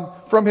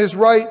from his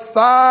right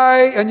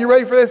thigh. And you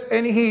ready for this?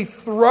 And he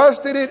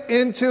thrusted it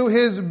into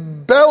his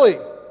belly.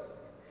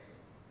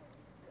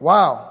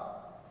 Wow.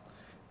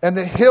 And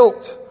the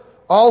hilt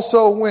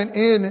also went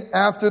in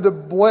after the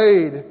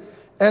blade,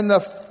 and the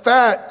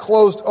fat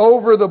closed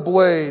over the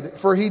blade,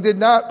 for he did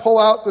not pull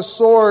out the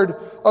sword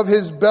of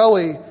his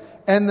belly,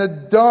 and the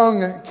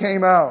dung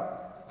came out.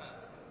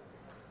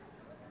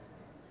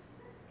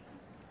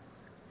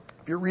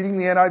 If you're reading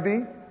the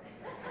NIV,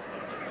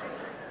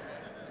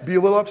 be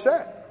a little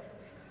upset.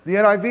 The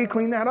NIV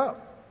cleaned that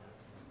up.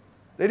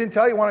 They didn't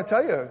want to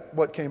tell you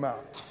what came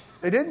out.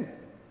 They didn't.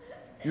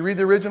 You read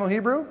the original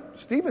Hebrew?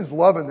 Stephen's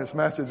loving this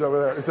message over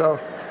there. So,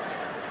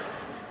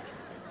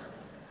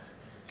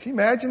 can you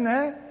imagine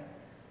that?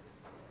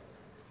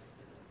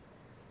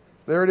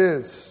 There it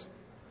is.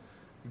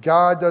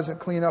 God doesn't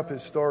clean up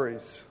his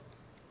stories.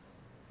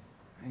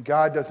 And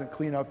God doesn't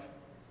clean up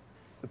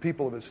the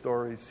people of his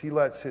stories. He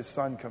lets his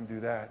son come do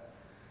that.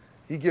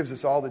 He gives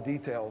us all the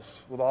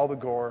details with all the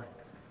gore,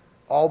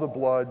 all the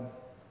blood,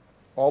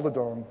 all the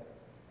dung.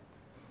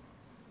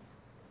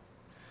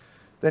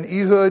 Then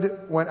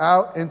Ehud went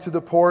out into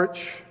the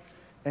porch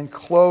and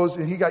closed.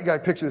 And you got to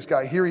picture this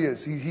guy. Here he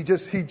is. He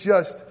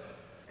just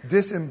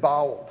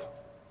disemboweled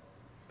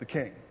the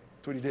king.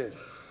 That's what he did.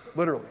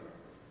 Literally.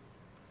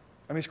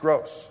 I mean, it's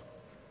gross.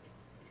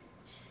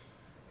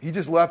 He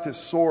just left his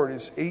sword,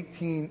 his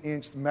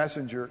 18-inch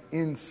messenger,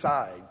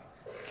 inside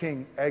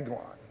King Eglon,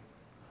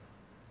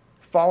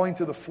 falling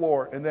to the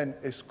floor, and then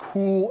as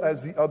cool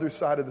as the other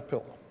side of the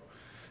pillow.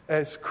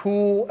 as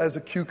cool as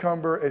a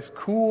cucumber, as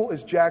cool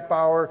as Jack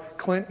Bauer,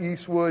 Clint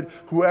Eastwood,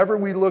 whoever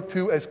we look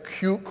to as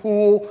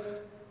cool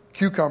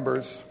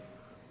cucumbers,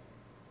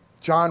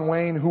 John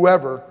Wayne,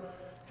 whoever,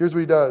 here's what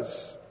he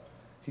does.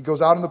 He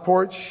goes out on the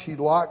porch, he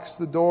locks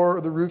the door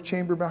of the roof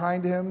chamber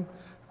behind him,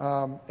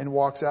 and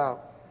walks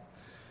out.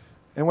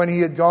 And when he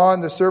had gone,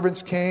 the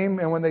servants came,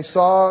 and when they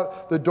saw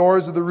the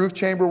doors of the roof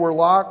chamber were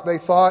locked, they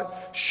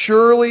thought,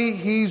 surely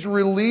he's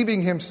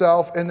relieving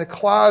himself in the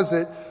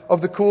closet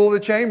of the cool of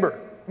the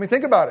chamber. I mean,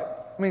 think about it.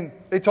 I mean,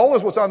 they told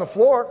us what's on the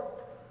floor.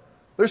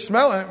 They're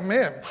smelling it.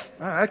 Man,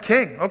 that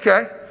king,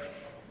 okay.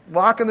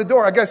 Locking the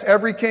door. I guess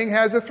every king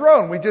has a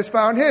throne. We just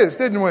found his,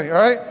 didn't we?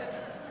 All right?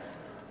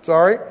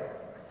 Sorry.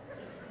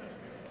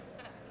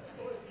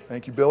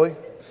 Thank you, Billy.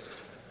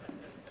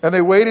 And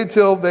they waited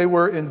till they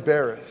were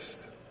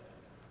embarrassed.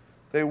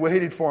 They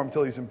waited for him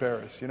till he's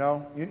embarrassed, you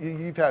know?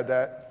 You've had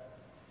that.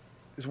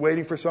 Just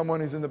waiting for someone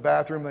who's in the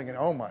bathroom thinking,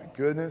 oh my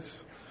goodness,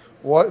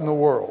 what in the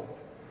world?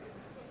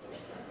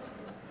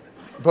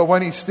 But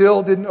when he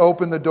still didn't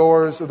open the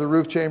doors of the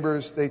roof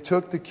chambers, they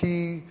took the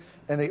key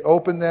and they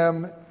opened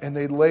them, and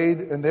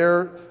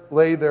there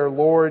lay their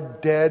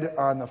Lord dead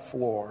on the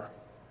floor.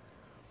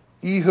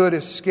 Ehud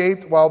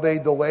escaped while they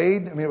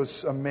delayed. I mean, it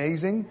was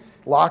amazing.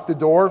 Locked the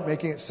door,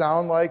 making it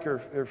sound like or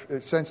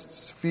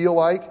feel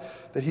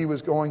like that he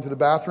was going to the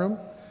bathroom.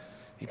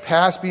 He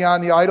passed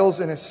beyond the idols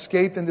and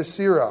escaped into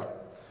Seirah.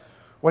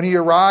 When he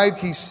arrived,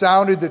 he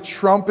sounded the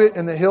trumpet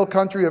in the hill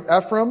country of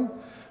Ephraim.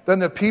 Then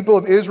the people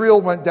of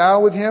Israel went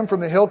down with him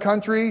from the hill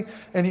country,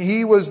 and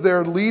he was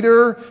their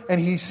leader.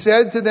 And he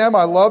said to them,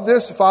 I love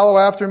this, follow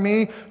after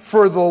me.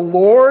 For the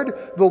Lord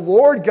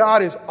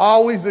God is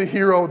always the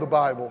hero of the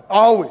Bible.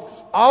 Always,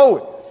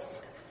 always.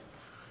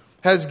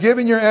 Has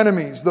given your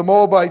enemies, the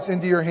Moabites,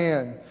 into your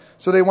hand.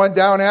 So they went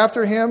down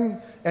after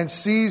him and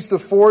seized the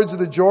fords of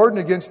the Jordan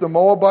against the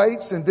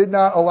Moabites and did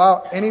not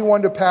allow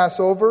anyone to pass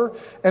over.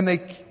 And they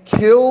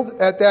killed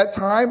at that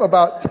time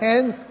about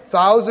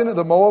 10,000 of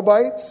the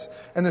Moabites.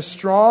 And the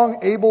strong,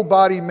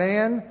 able-bodied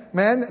men,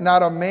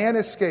 not a man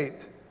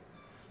escaped.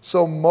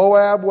 So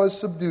Moab was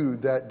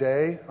subdued that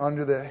day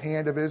under the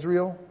hand of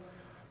Israel.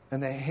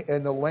 And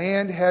the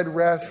land had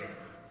rest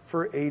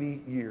for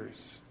 80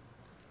 years.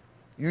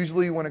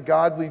 Usually when a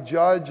godly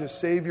judge, a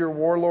savior,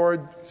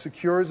 warlord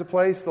secures a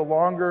place, the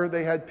longer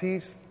they had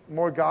peace, the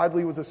more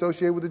godly was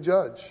associated with the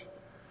judge.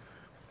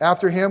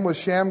 After him was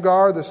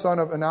Shamgar, the son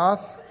of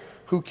Anath,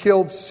 who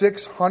killed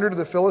 600 of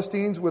the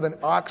Philistines with an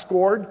ox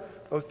goad,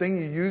 those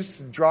things you use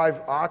to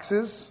drive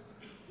oxes.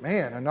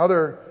 Man,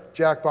 another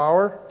Jack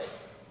Bauer.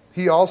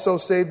 He also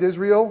saved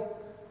Israel.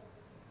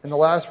 And the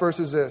last verse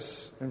is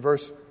this, in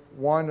verse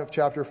 1 of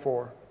chapter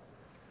 4.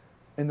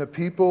 And the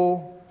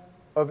people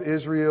of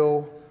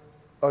Israel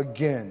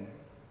again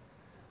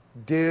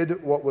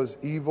did what was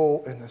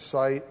evil in the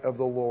sight of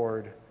the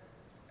Lord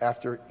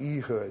after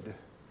Ehud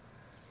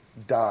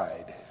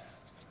died.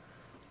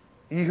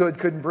 Ehud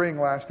couldn't bring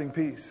lasting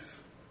peace.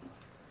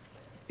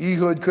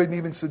 Ehud couldn't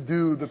even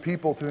subdue the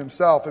people to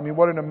himself. I mean,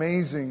 what an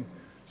amazing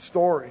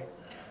story.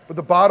 But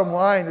the bottom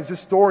line is this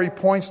story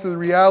points to the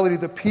reality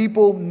the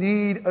people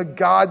need a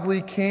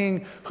godly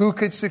king who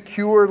could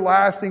secure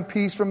lasting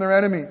peace from their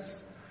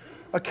enemies.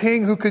 A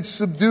king who could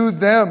subdue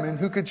them and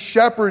who could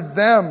shepherd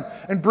them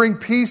and bring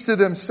peace to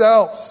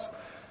themselves.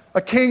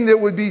 A king that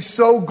would be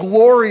so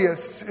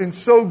glorious and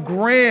so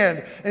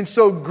grand and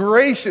so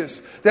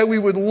gracious that we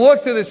would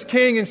look to this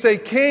king and say,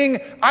 King,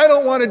 I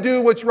don't want to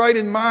do what's right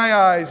in my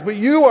eyes, but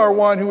you are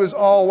one who is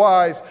all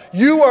wise.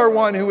 You are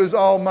one who is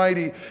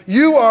almighty.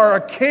 You are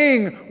a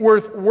king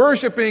worth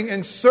worshiping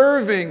and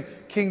serving.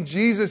 King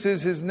Jesus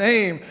is his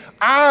name.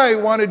 I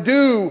want to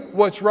do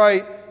what's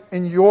right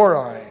in your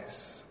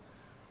eyes.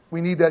 We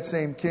need that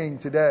same king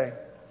today.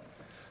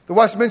 The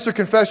Westminster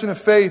Confession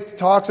of Faith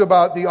talks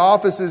about the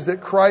offices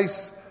that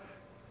Christ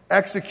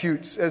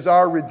executes as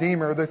our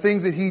Redeemer, the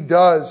things that he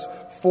does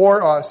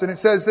for us. And it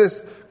says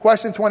this,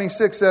 question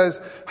 26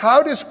 says,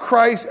 how does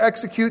Christ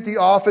execute the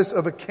office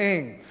of a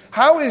king?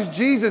 How is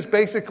Jesus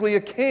basically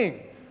a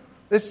king?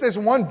 This is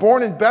one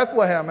born in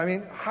Bethlehem. I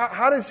mean,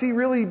 how does he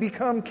really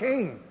become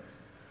king?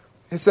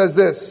 It says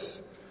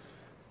this,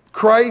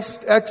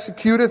 Christ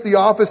executeth the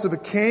office of a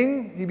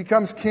king. He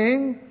becomes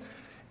king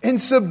in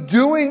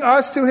subduing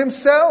us to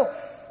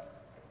himself,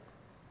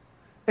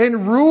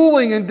 in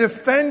ruling and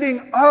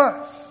defending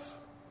us,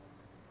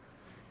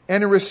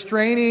 and in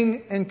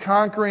restraining and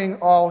conquering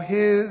all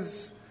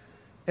his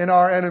and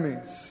our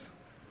enemies.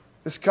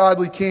 This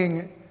godly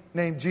king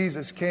named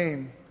Jesus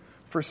came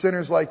for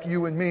sinners like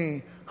you and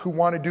me who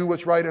want to do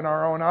what's right in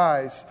our own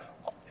eyes,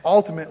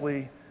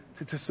 ultimately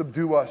to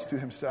subdue us to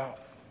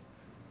himself.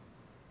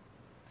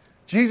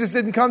 Jesus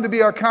didn't come to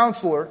be our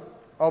counselor,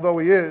 although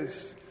he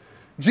is.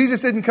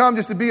 Jesus didn't come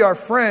just to be our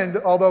friend,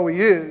 although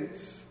he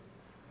is.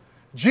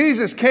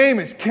 Jesus came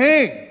as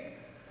king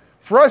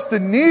for us to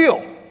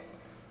kneel,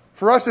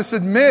 for us to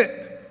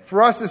submit,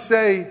 for us to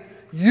say,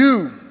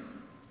 you,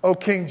 O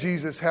King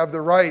Jesus, have the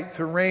right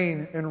to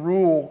reign and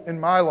rule in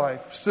my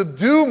life.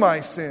 Subdue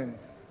my sin.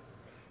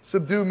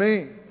 Subdue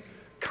me.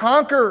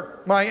 conquer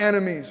my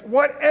enemies.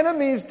 What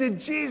enemies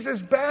did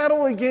Jesus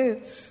battle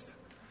against?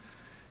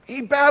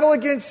 He battled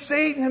against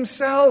Satan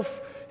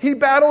himself. He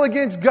battled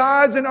against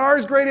God's and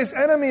ours greatest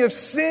enemy of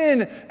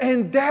sin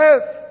and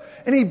death.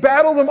 And he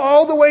battled them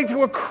all the way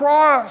to a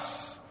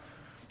cross.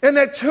 And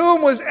that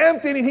tomb was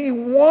empty and he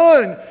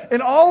won.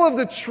 And all of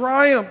the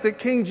triumph that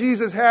King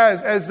Jesus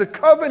has as the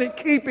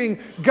covenant-keeping,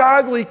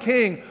 godly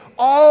king,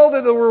 all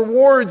of the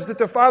rewards that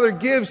the Father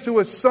gives to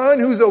a son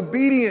who's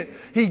obedient,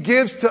 he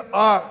gives to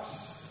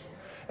us.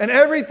 And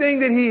everything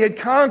that he had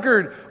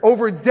conquered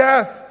over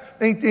death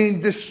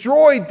and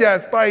destroyed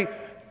death by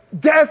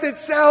death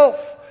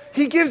itself,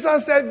 he gives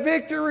us that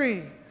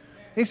victory.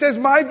 He says,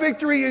 my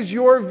victory is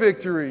your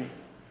victory.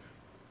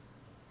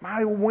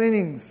 My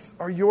winnings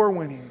are your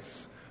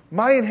winnings.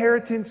 My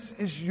inheritance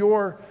is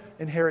your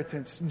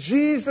inheritance.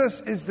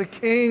 Jesus is the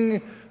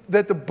king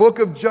that the book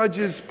of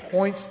Judges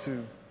points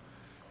to,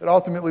 that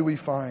ultimately we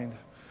find.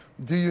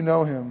 Do you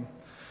know him?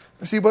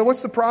 See, but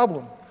what's the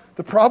problem?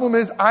 The problem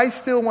is I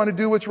still want to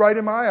do what's right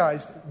in my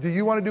eyes. Do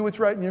you want to do what's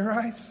right in your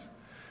eyes?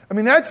 I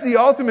mean, that's the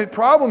ultimate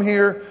problem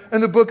here in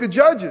the book of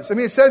Judges. I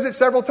mean, it says it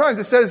several times.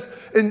 It says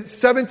in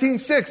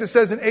 17:6, it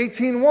says in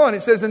 18:1,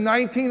 it says in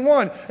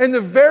 19:1. And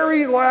the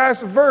very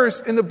last verse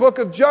in the book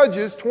of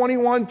Judges,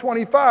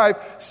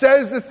 21:25,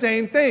 says the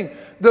same thing.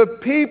 The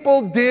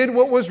people did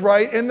what was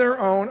right in their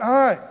own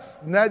eyes.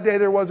 In that day,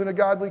 there wasn't a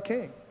godly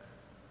king.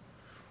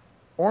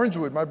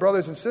 Orangewood, my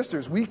brothers and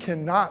sisters, we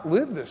cannot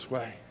live this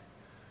way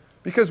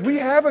because we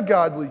have a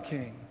godly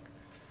king.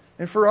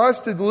 And for us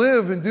to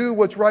live and do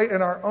what's right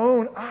in our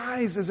own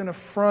eyes is an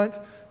affront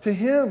to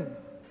him.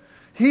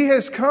 He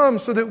has come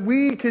so that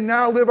we can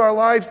now live our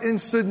lives in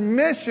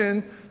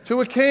submission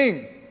to a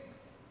king.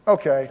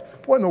 Okay,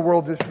 what in the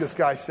world does this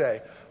guy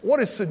say? What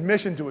is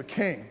submission to a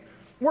king?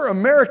 We're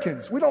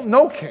Americans. We don't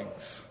know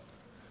kings.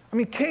 I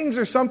mean, kings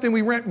are something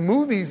we rent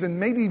movies and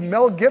maybe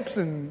Mel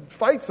Gibson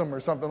fights them or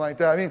something like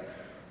that. I mean,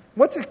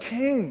 what's a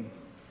king?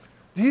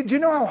 Do you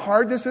know how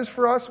hard this is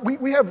for us?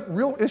 We have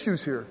real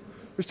issues here.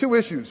 There's two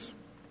issues.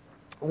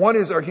 One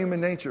is our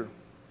human nature.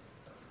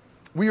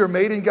 We are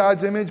made in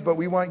God's image, but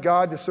we want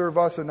God to serve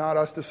us and not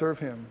us to serve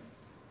him.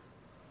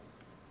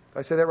 Did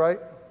I say that right?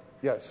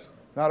 Yes.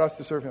 Not us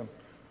to serve him.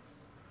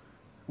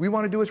 We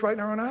want to do what's right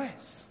in our own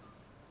eyes.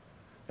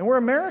 And we're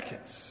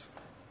Americans.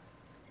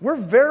 We're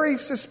very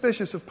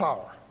suspicious of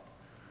power.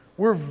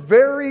 We're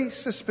very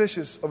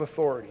suspicious of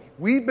authority.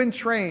 We've been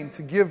trained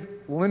to give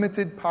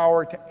limited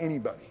power to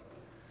anybody.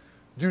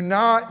 Do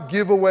not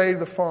give away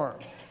the farm.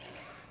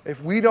 If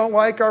we don't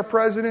like our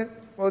president,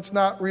 well, let's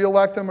not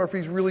reelect him, or if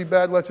he's really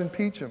bad, let's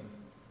impeach him.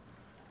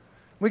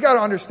 We got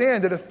to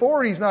understand that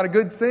authority is not a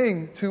good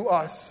thing to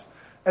us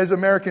as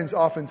Americans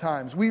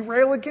oftentimes. We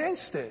rail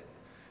against it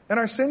and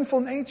our sinful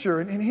nature.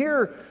 And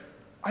here,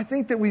 I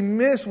think that we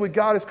miss what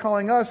God is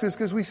calling us is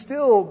because we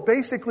still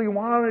basically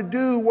want to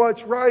do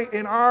what's right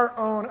in our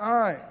own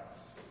eyes.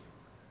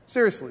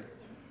 Seriously.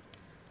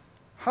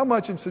 How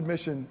much in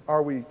submission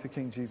are we to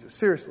King Jesus?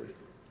 Seriously.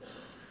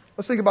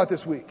 Let's think about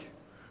this week.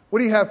 What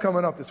do you have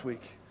coming up this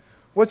week?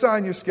 What's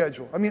on your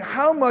schedule? I mean,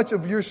 how much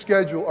of your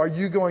schedule are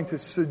you going to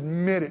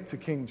submit it to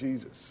King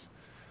Jesus?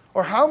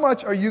 Or how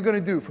much are you going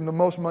to do from the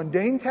most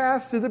mundane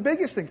tasks to the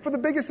biggest thing, for the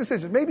biggest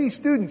decisions? Maybe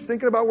students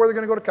thinking about where they're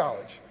going to go to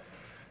college.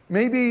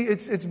 Maybe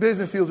it's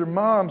business deals or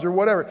moms or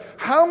whatever.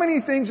 How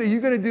many things are you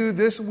going to do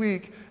this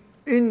week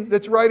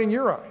that's right in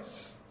your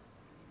eyes?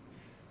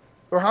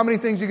 Or how many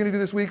things are you going to do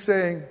this week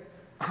saying,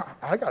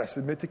 I got to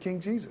submit to King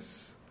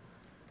Jesus.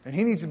 And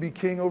he needs to be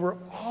king over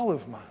all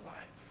of my life.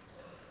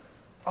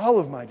 All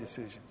of my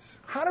decisions.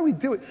 How do we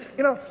do it?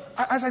 You know,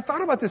 as I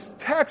thought about this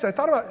text, I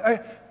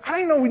don't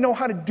even know we know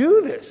how to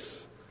do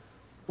this.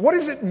 What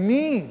does it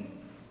mean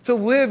to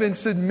live in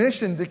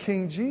submission to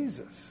King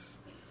Jesus?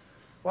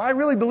 Well, I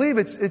really believe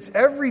it's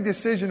every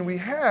decision we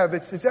have.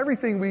 It's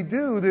everything we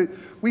do that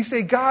we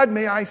say, God,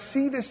 may I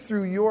see this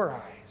through your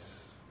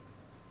eyes.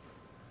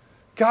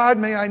 God,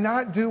 may I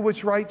not do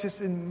what's right just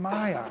in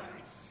my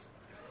eyes.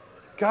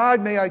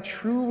 God, may I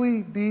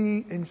truly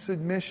be in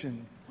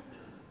submission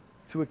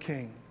to a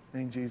king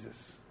named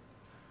Jesus.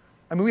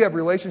 I mean, we have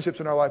relationships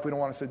in our life we don't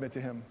want to submit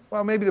to him.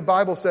 Well, maybe the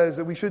Bible says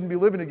that we shouldn't be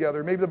living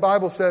together. Maybe the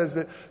Bible says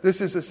that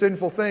this is a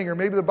sinful thing. Or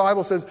maybe the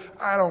Bible says,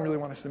 I don't really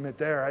want to submit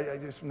there. I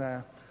just,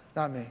 nah,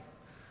 not me.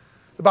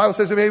 The Bible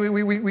says that maybe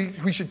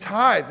we should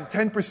tithe.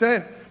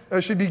 10%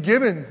 should be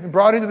given and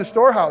brought into the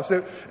storehouse.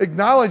 It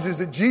acknowledges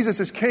that Jesus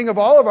is king of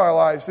all of our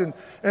lives. And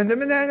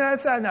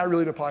that's not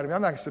really to apply to me.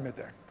 I'm not going to submit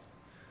there.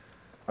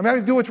 I mean, I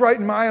do what's right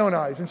in my own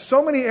eyes in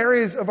so many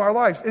areas of our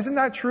lives. Isn't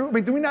that true? I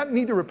mean, do we not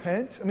need to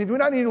repent? I mean, do we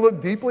not need to look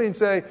deeply and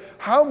say,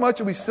 how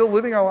much are we still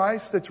living our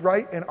lives that's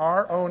right in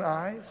our own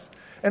eyes?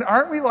 And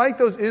aren't we like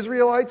those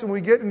Israelites when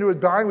we get into a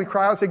bind, we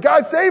cry out and say,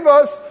 God, save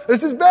us.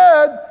 This is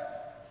bad.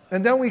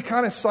 And then we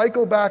kind of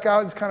cycle back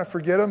out and kind of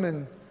forget him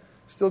and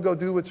still go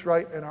do what's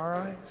right in our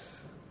eyes.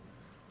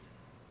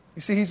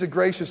 You see, he's a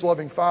gracious,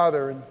 loving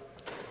Father, and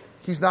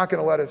he's not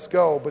going to let us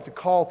go. But the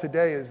call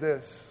today is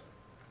this.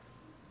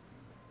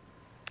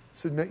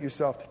 Submit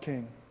yourself to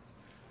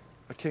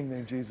a king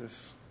named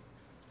Jesus.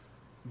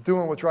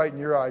 doing what's right in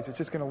your eyes, it's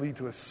just going to lead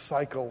to a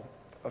cycle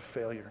of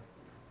failure.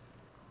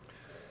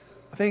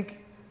 I think,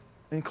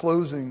 in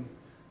closing,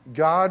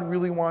 God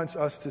really wants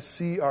us to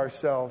see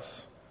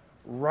ourselves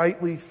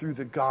rightly through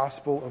the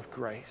gospel of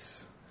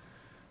grace.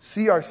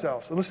 See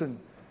ourselves. And listen,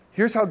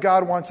 here's how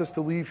God wants us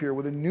to leave here,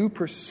 with a new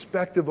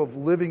perspective of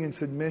living in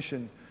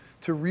submission,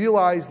 to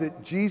realize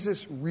that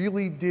Jesus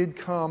really did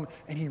come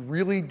and he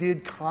really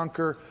did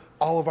conquer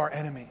all of our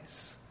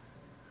enemies.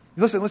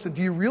 Listen,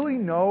 do you really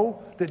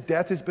know that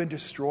death has been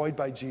destroyed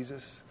by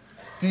Jesus?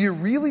 Do you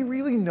really,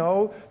 really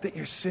know that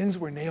your sins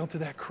were nailed to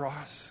that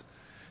cross?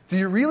 Do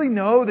you really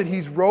know that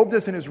he's robed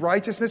us in his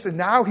righteousness, and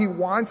now he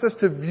wants us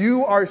to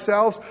view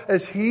ourselves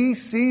as he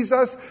sees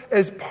us,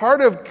 as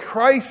part of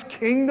Christ's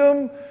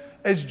kingdom,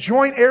 as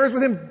joint heirs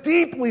with him,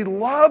 deeply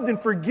loved and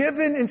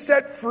forgiven and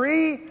set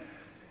free?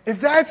 If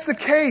that's the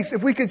case,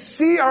 if we could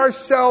see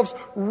ourselves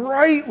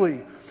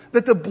rightly,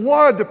 that the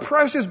blood, the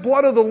precious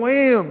blood of the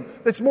Lamb,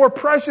 that's more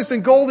precious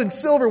than gold and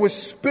silver, was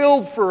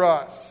spilled for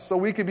us so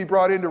we could be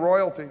brought into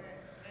royalty.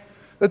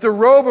 That the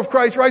robe of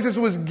Christ's righteousness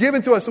was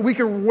given to us so we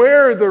can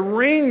wear the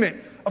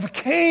raiment of a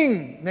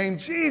king named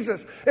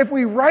Jesus. If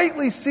we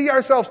rightly see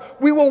ourselves,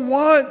 we will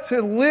want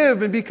to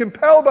live and be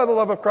compelled by the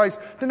love of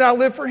Christ to now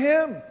live for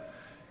him.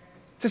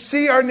 To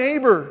see our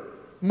neighbor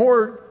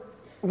more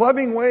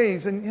loving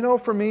ways.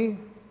 And for me,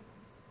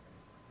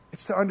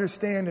 it's to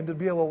understand and to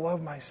be able to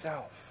love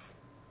myself.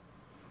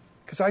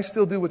 Because I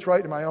still do what's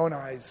right in my own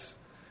eyes.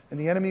 And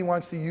the enemy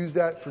wants to use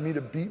that for me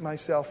to beat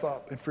myself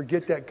up and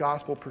forget that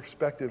gospel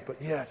perspective. But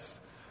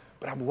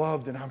I'm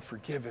loved and I'm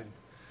forgiven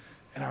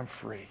and I'm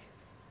free.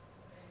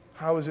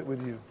 How is it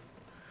with you?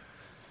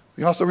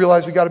 We also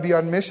realize we got to be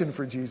on mission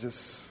for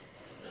Jesus.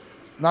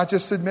 Not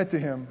just submit to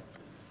him,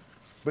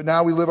 but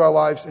now we live our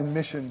lives in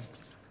mission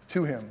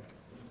to him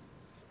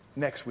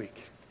next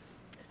week.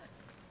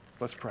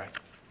 Let's pray.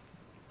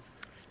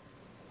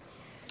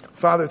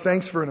 Father,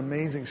 thanks for an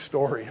amazing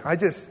story. I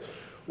just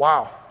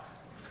love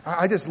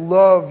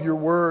your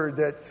word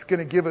that's going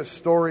to give us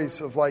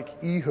stories of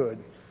like Ehud.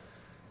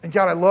 And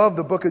God, I love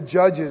the book of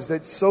Judges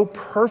that's so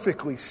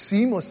perfectly,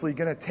 seamlessly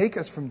going to take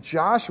us from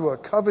Joshua,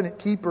 covenant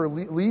keeper,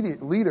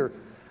 leader,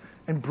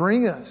 and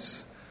bring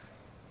us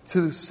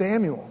to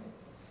Samuel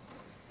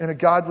and a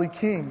godly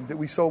king that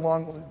we so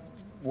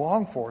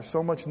long for,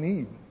 so much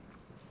need.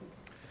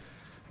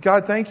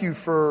 God, thank you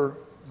for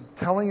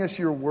telling us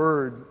your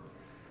word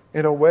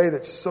in a way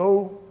that's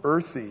so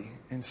earthy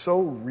and so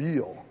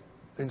real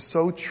and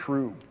so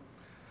true.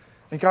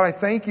 And God, I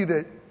thank you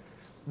that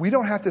we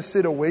don't have to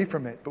sit away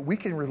from it, but we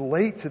can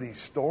relate to these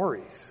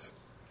stories.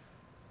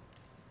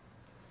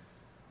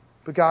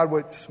 But God,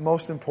 what's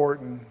most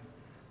important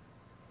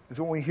is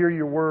when we hear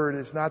your word,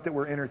 it's not that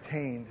we're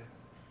entertained.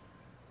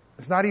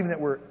 It's not even that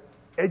we're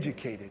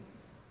educated.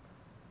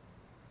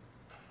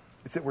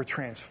 It's that we're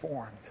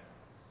transformed.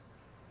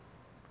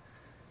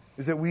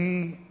 Is that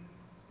we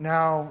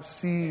now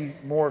see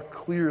more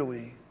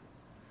clearly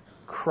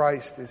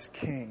Christ as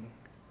King.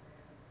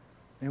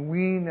 And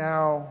we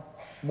now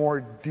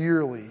more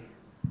dearly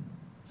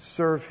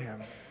serve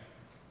him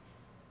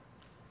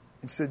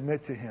and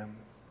submit to him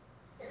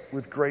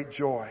with great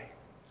joy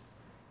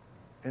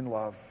and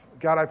love.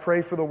 God, I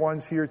pray for the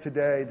ones here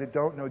today that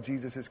don't know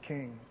Jesus as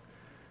King,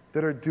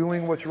 that are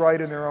doing what's right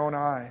in their own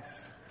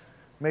eyes.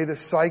 May the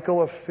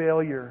cycle of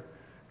failure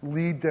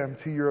lead them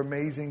to your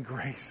amazing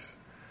grace.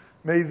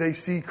 May they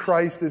see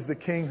Christ as the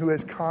King who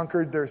has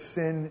conquered their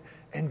sin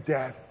and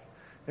death,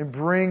 and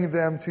bring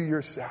them to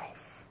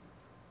yourself.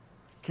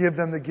 Give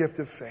them the gift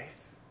of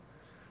faith.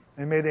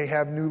 And may they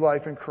have new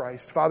life in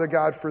Christ. Father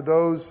God, for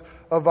those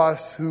of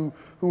us who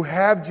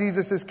have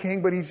Jesus as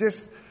King, but he's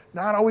just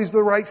not always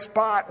the right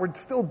spot. We're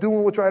still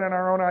doing what's right in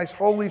our own eyes.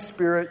 Holy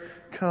Spirit,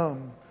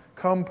 come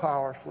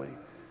powerfully.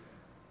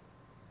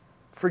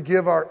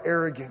 Forgive our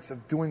arrogance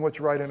of doing what's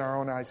right in our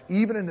own eyes.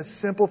 Even in the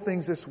simple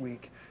things this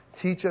week,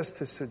 teach us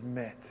to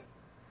submit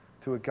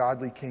to a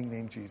godly King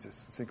named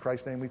Jesus. It's in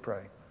Christ's name we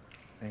pray.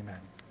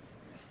 Amen.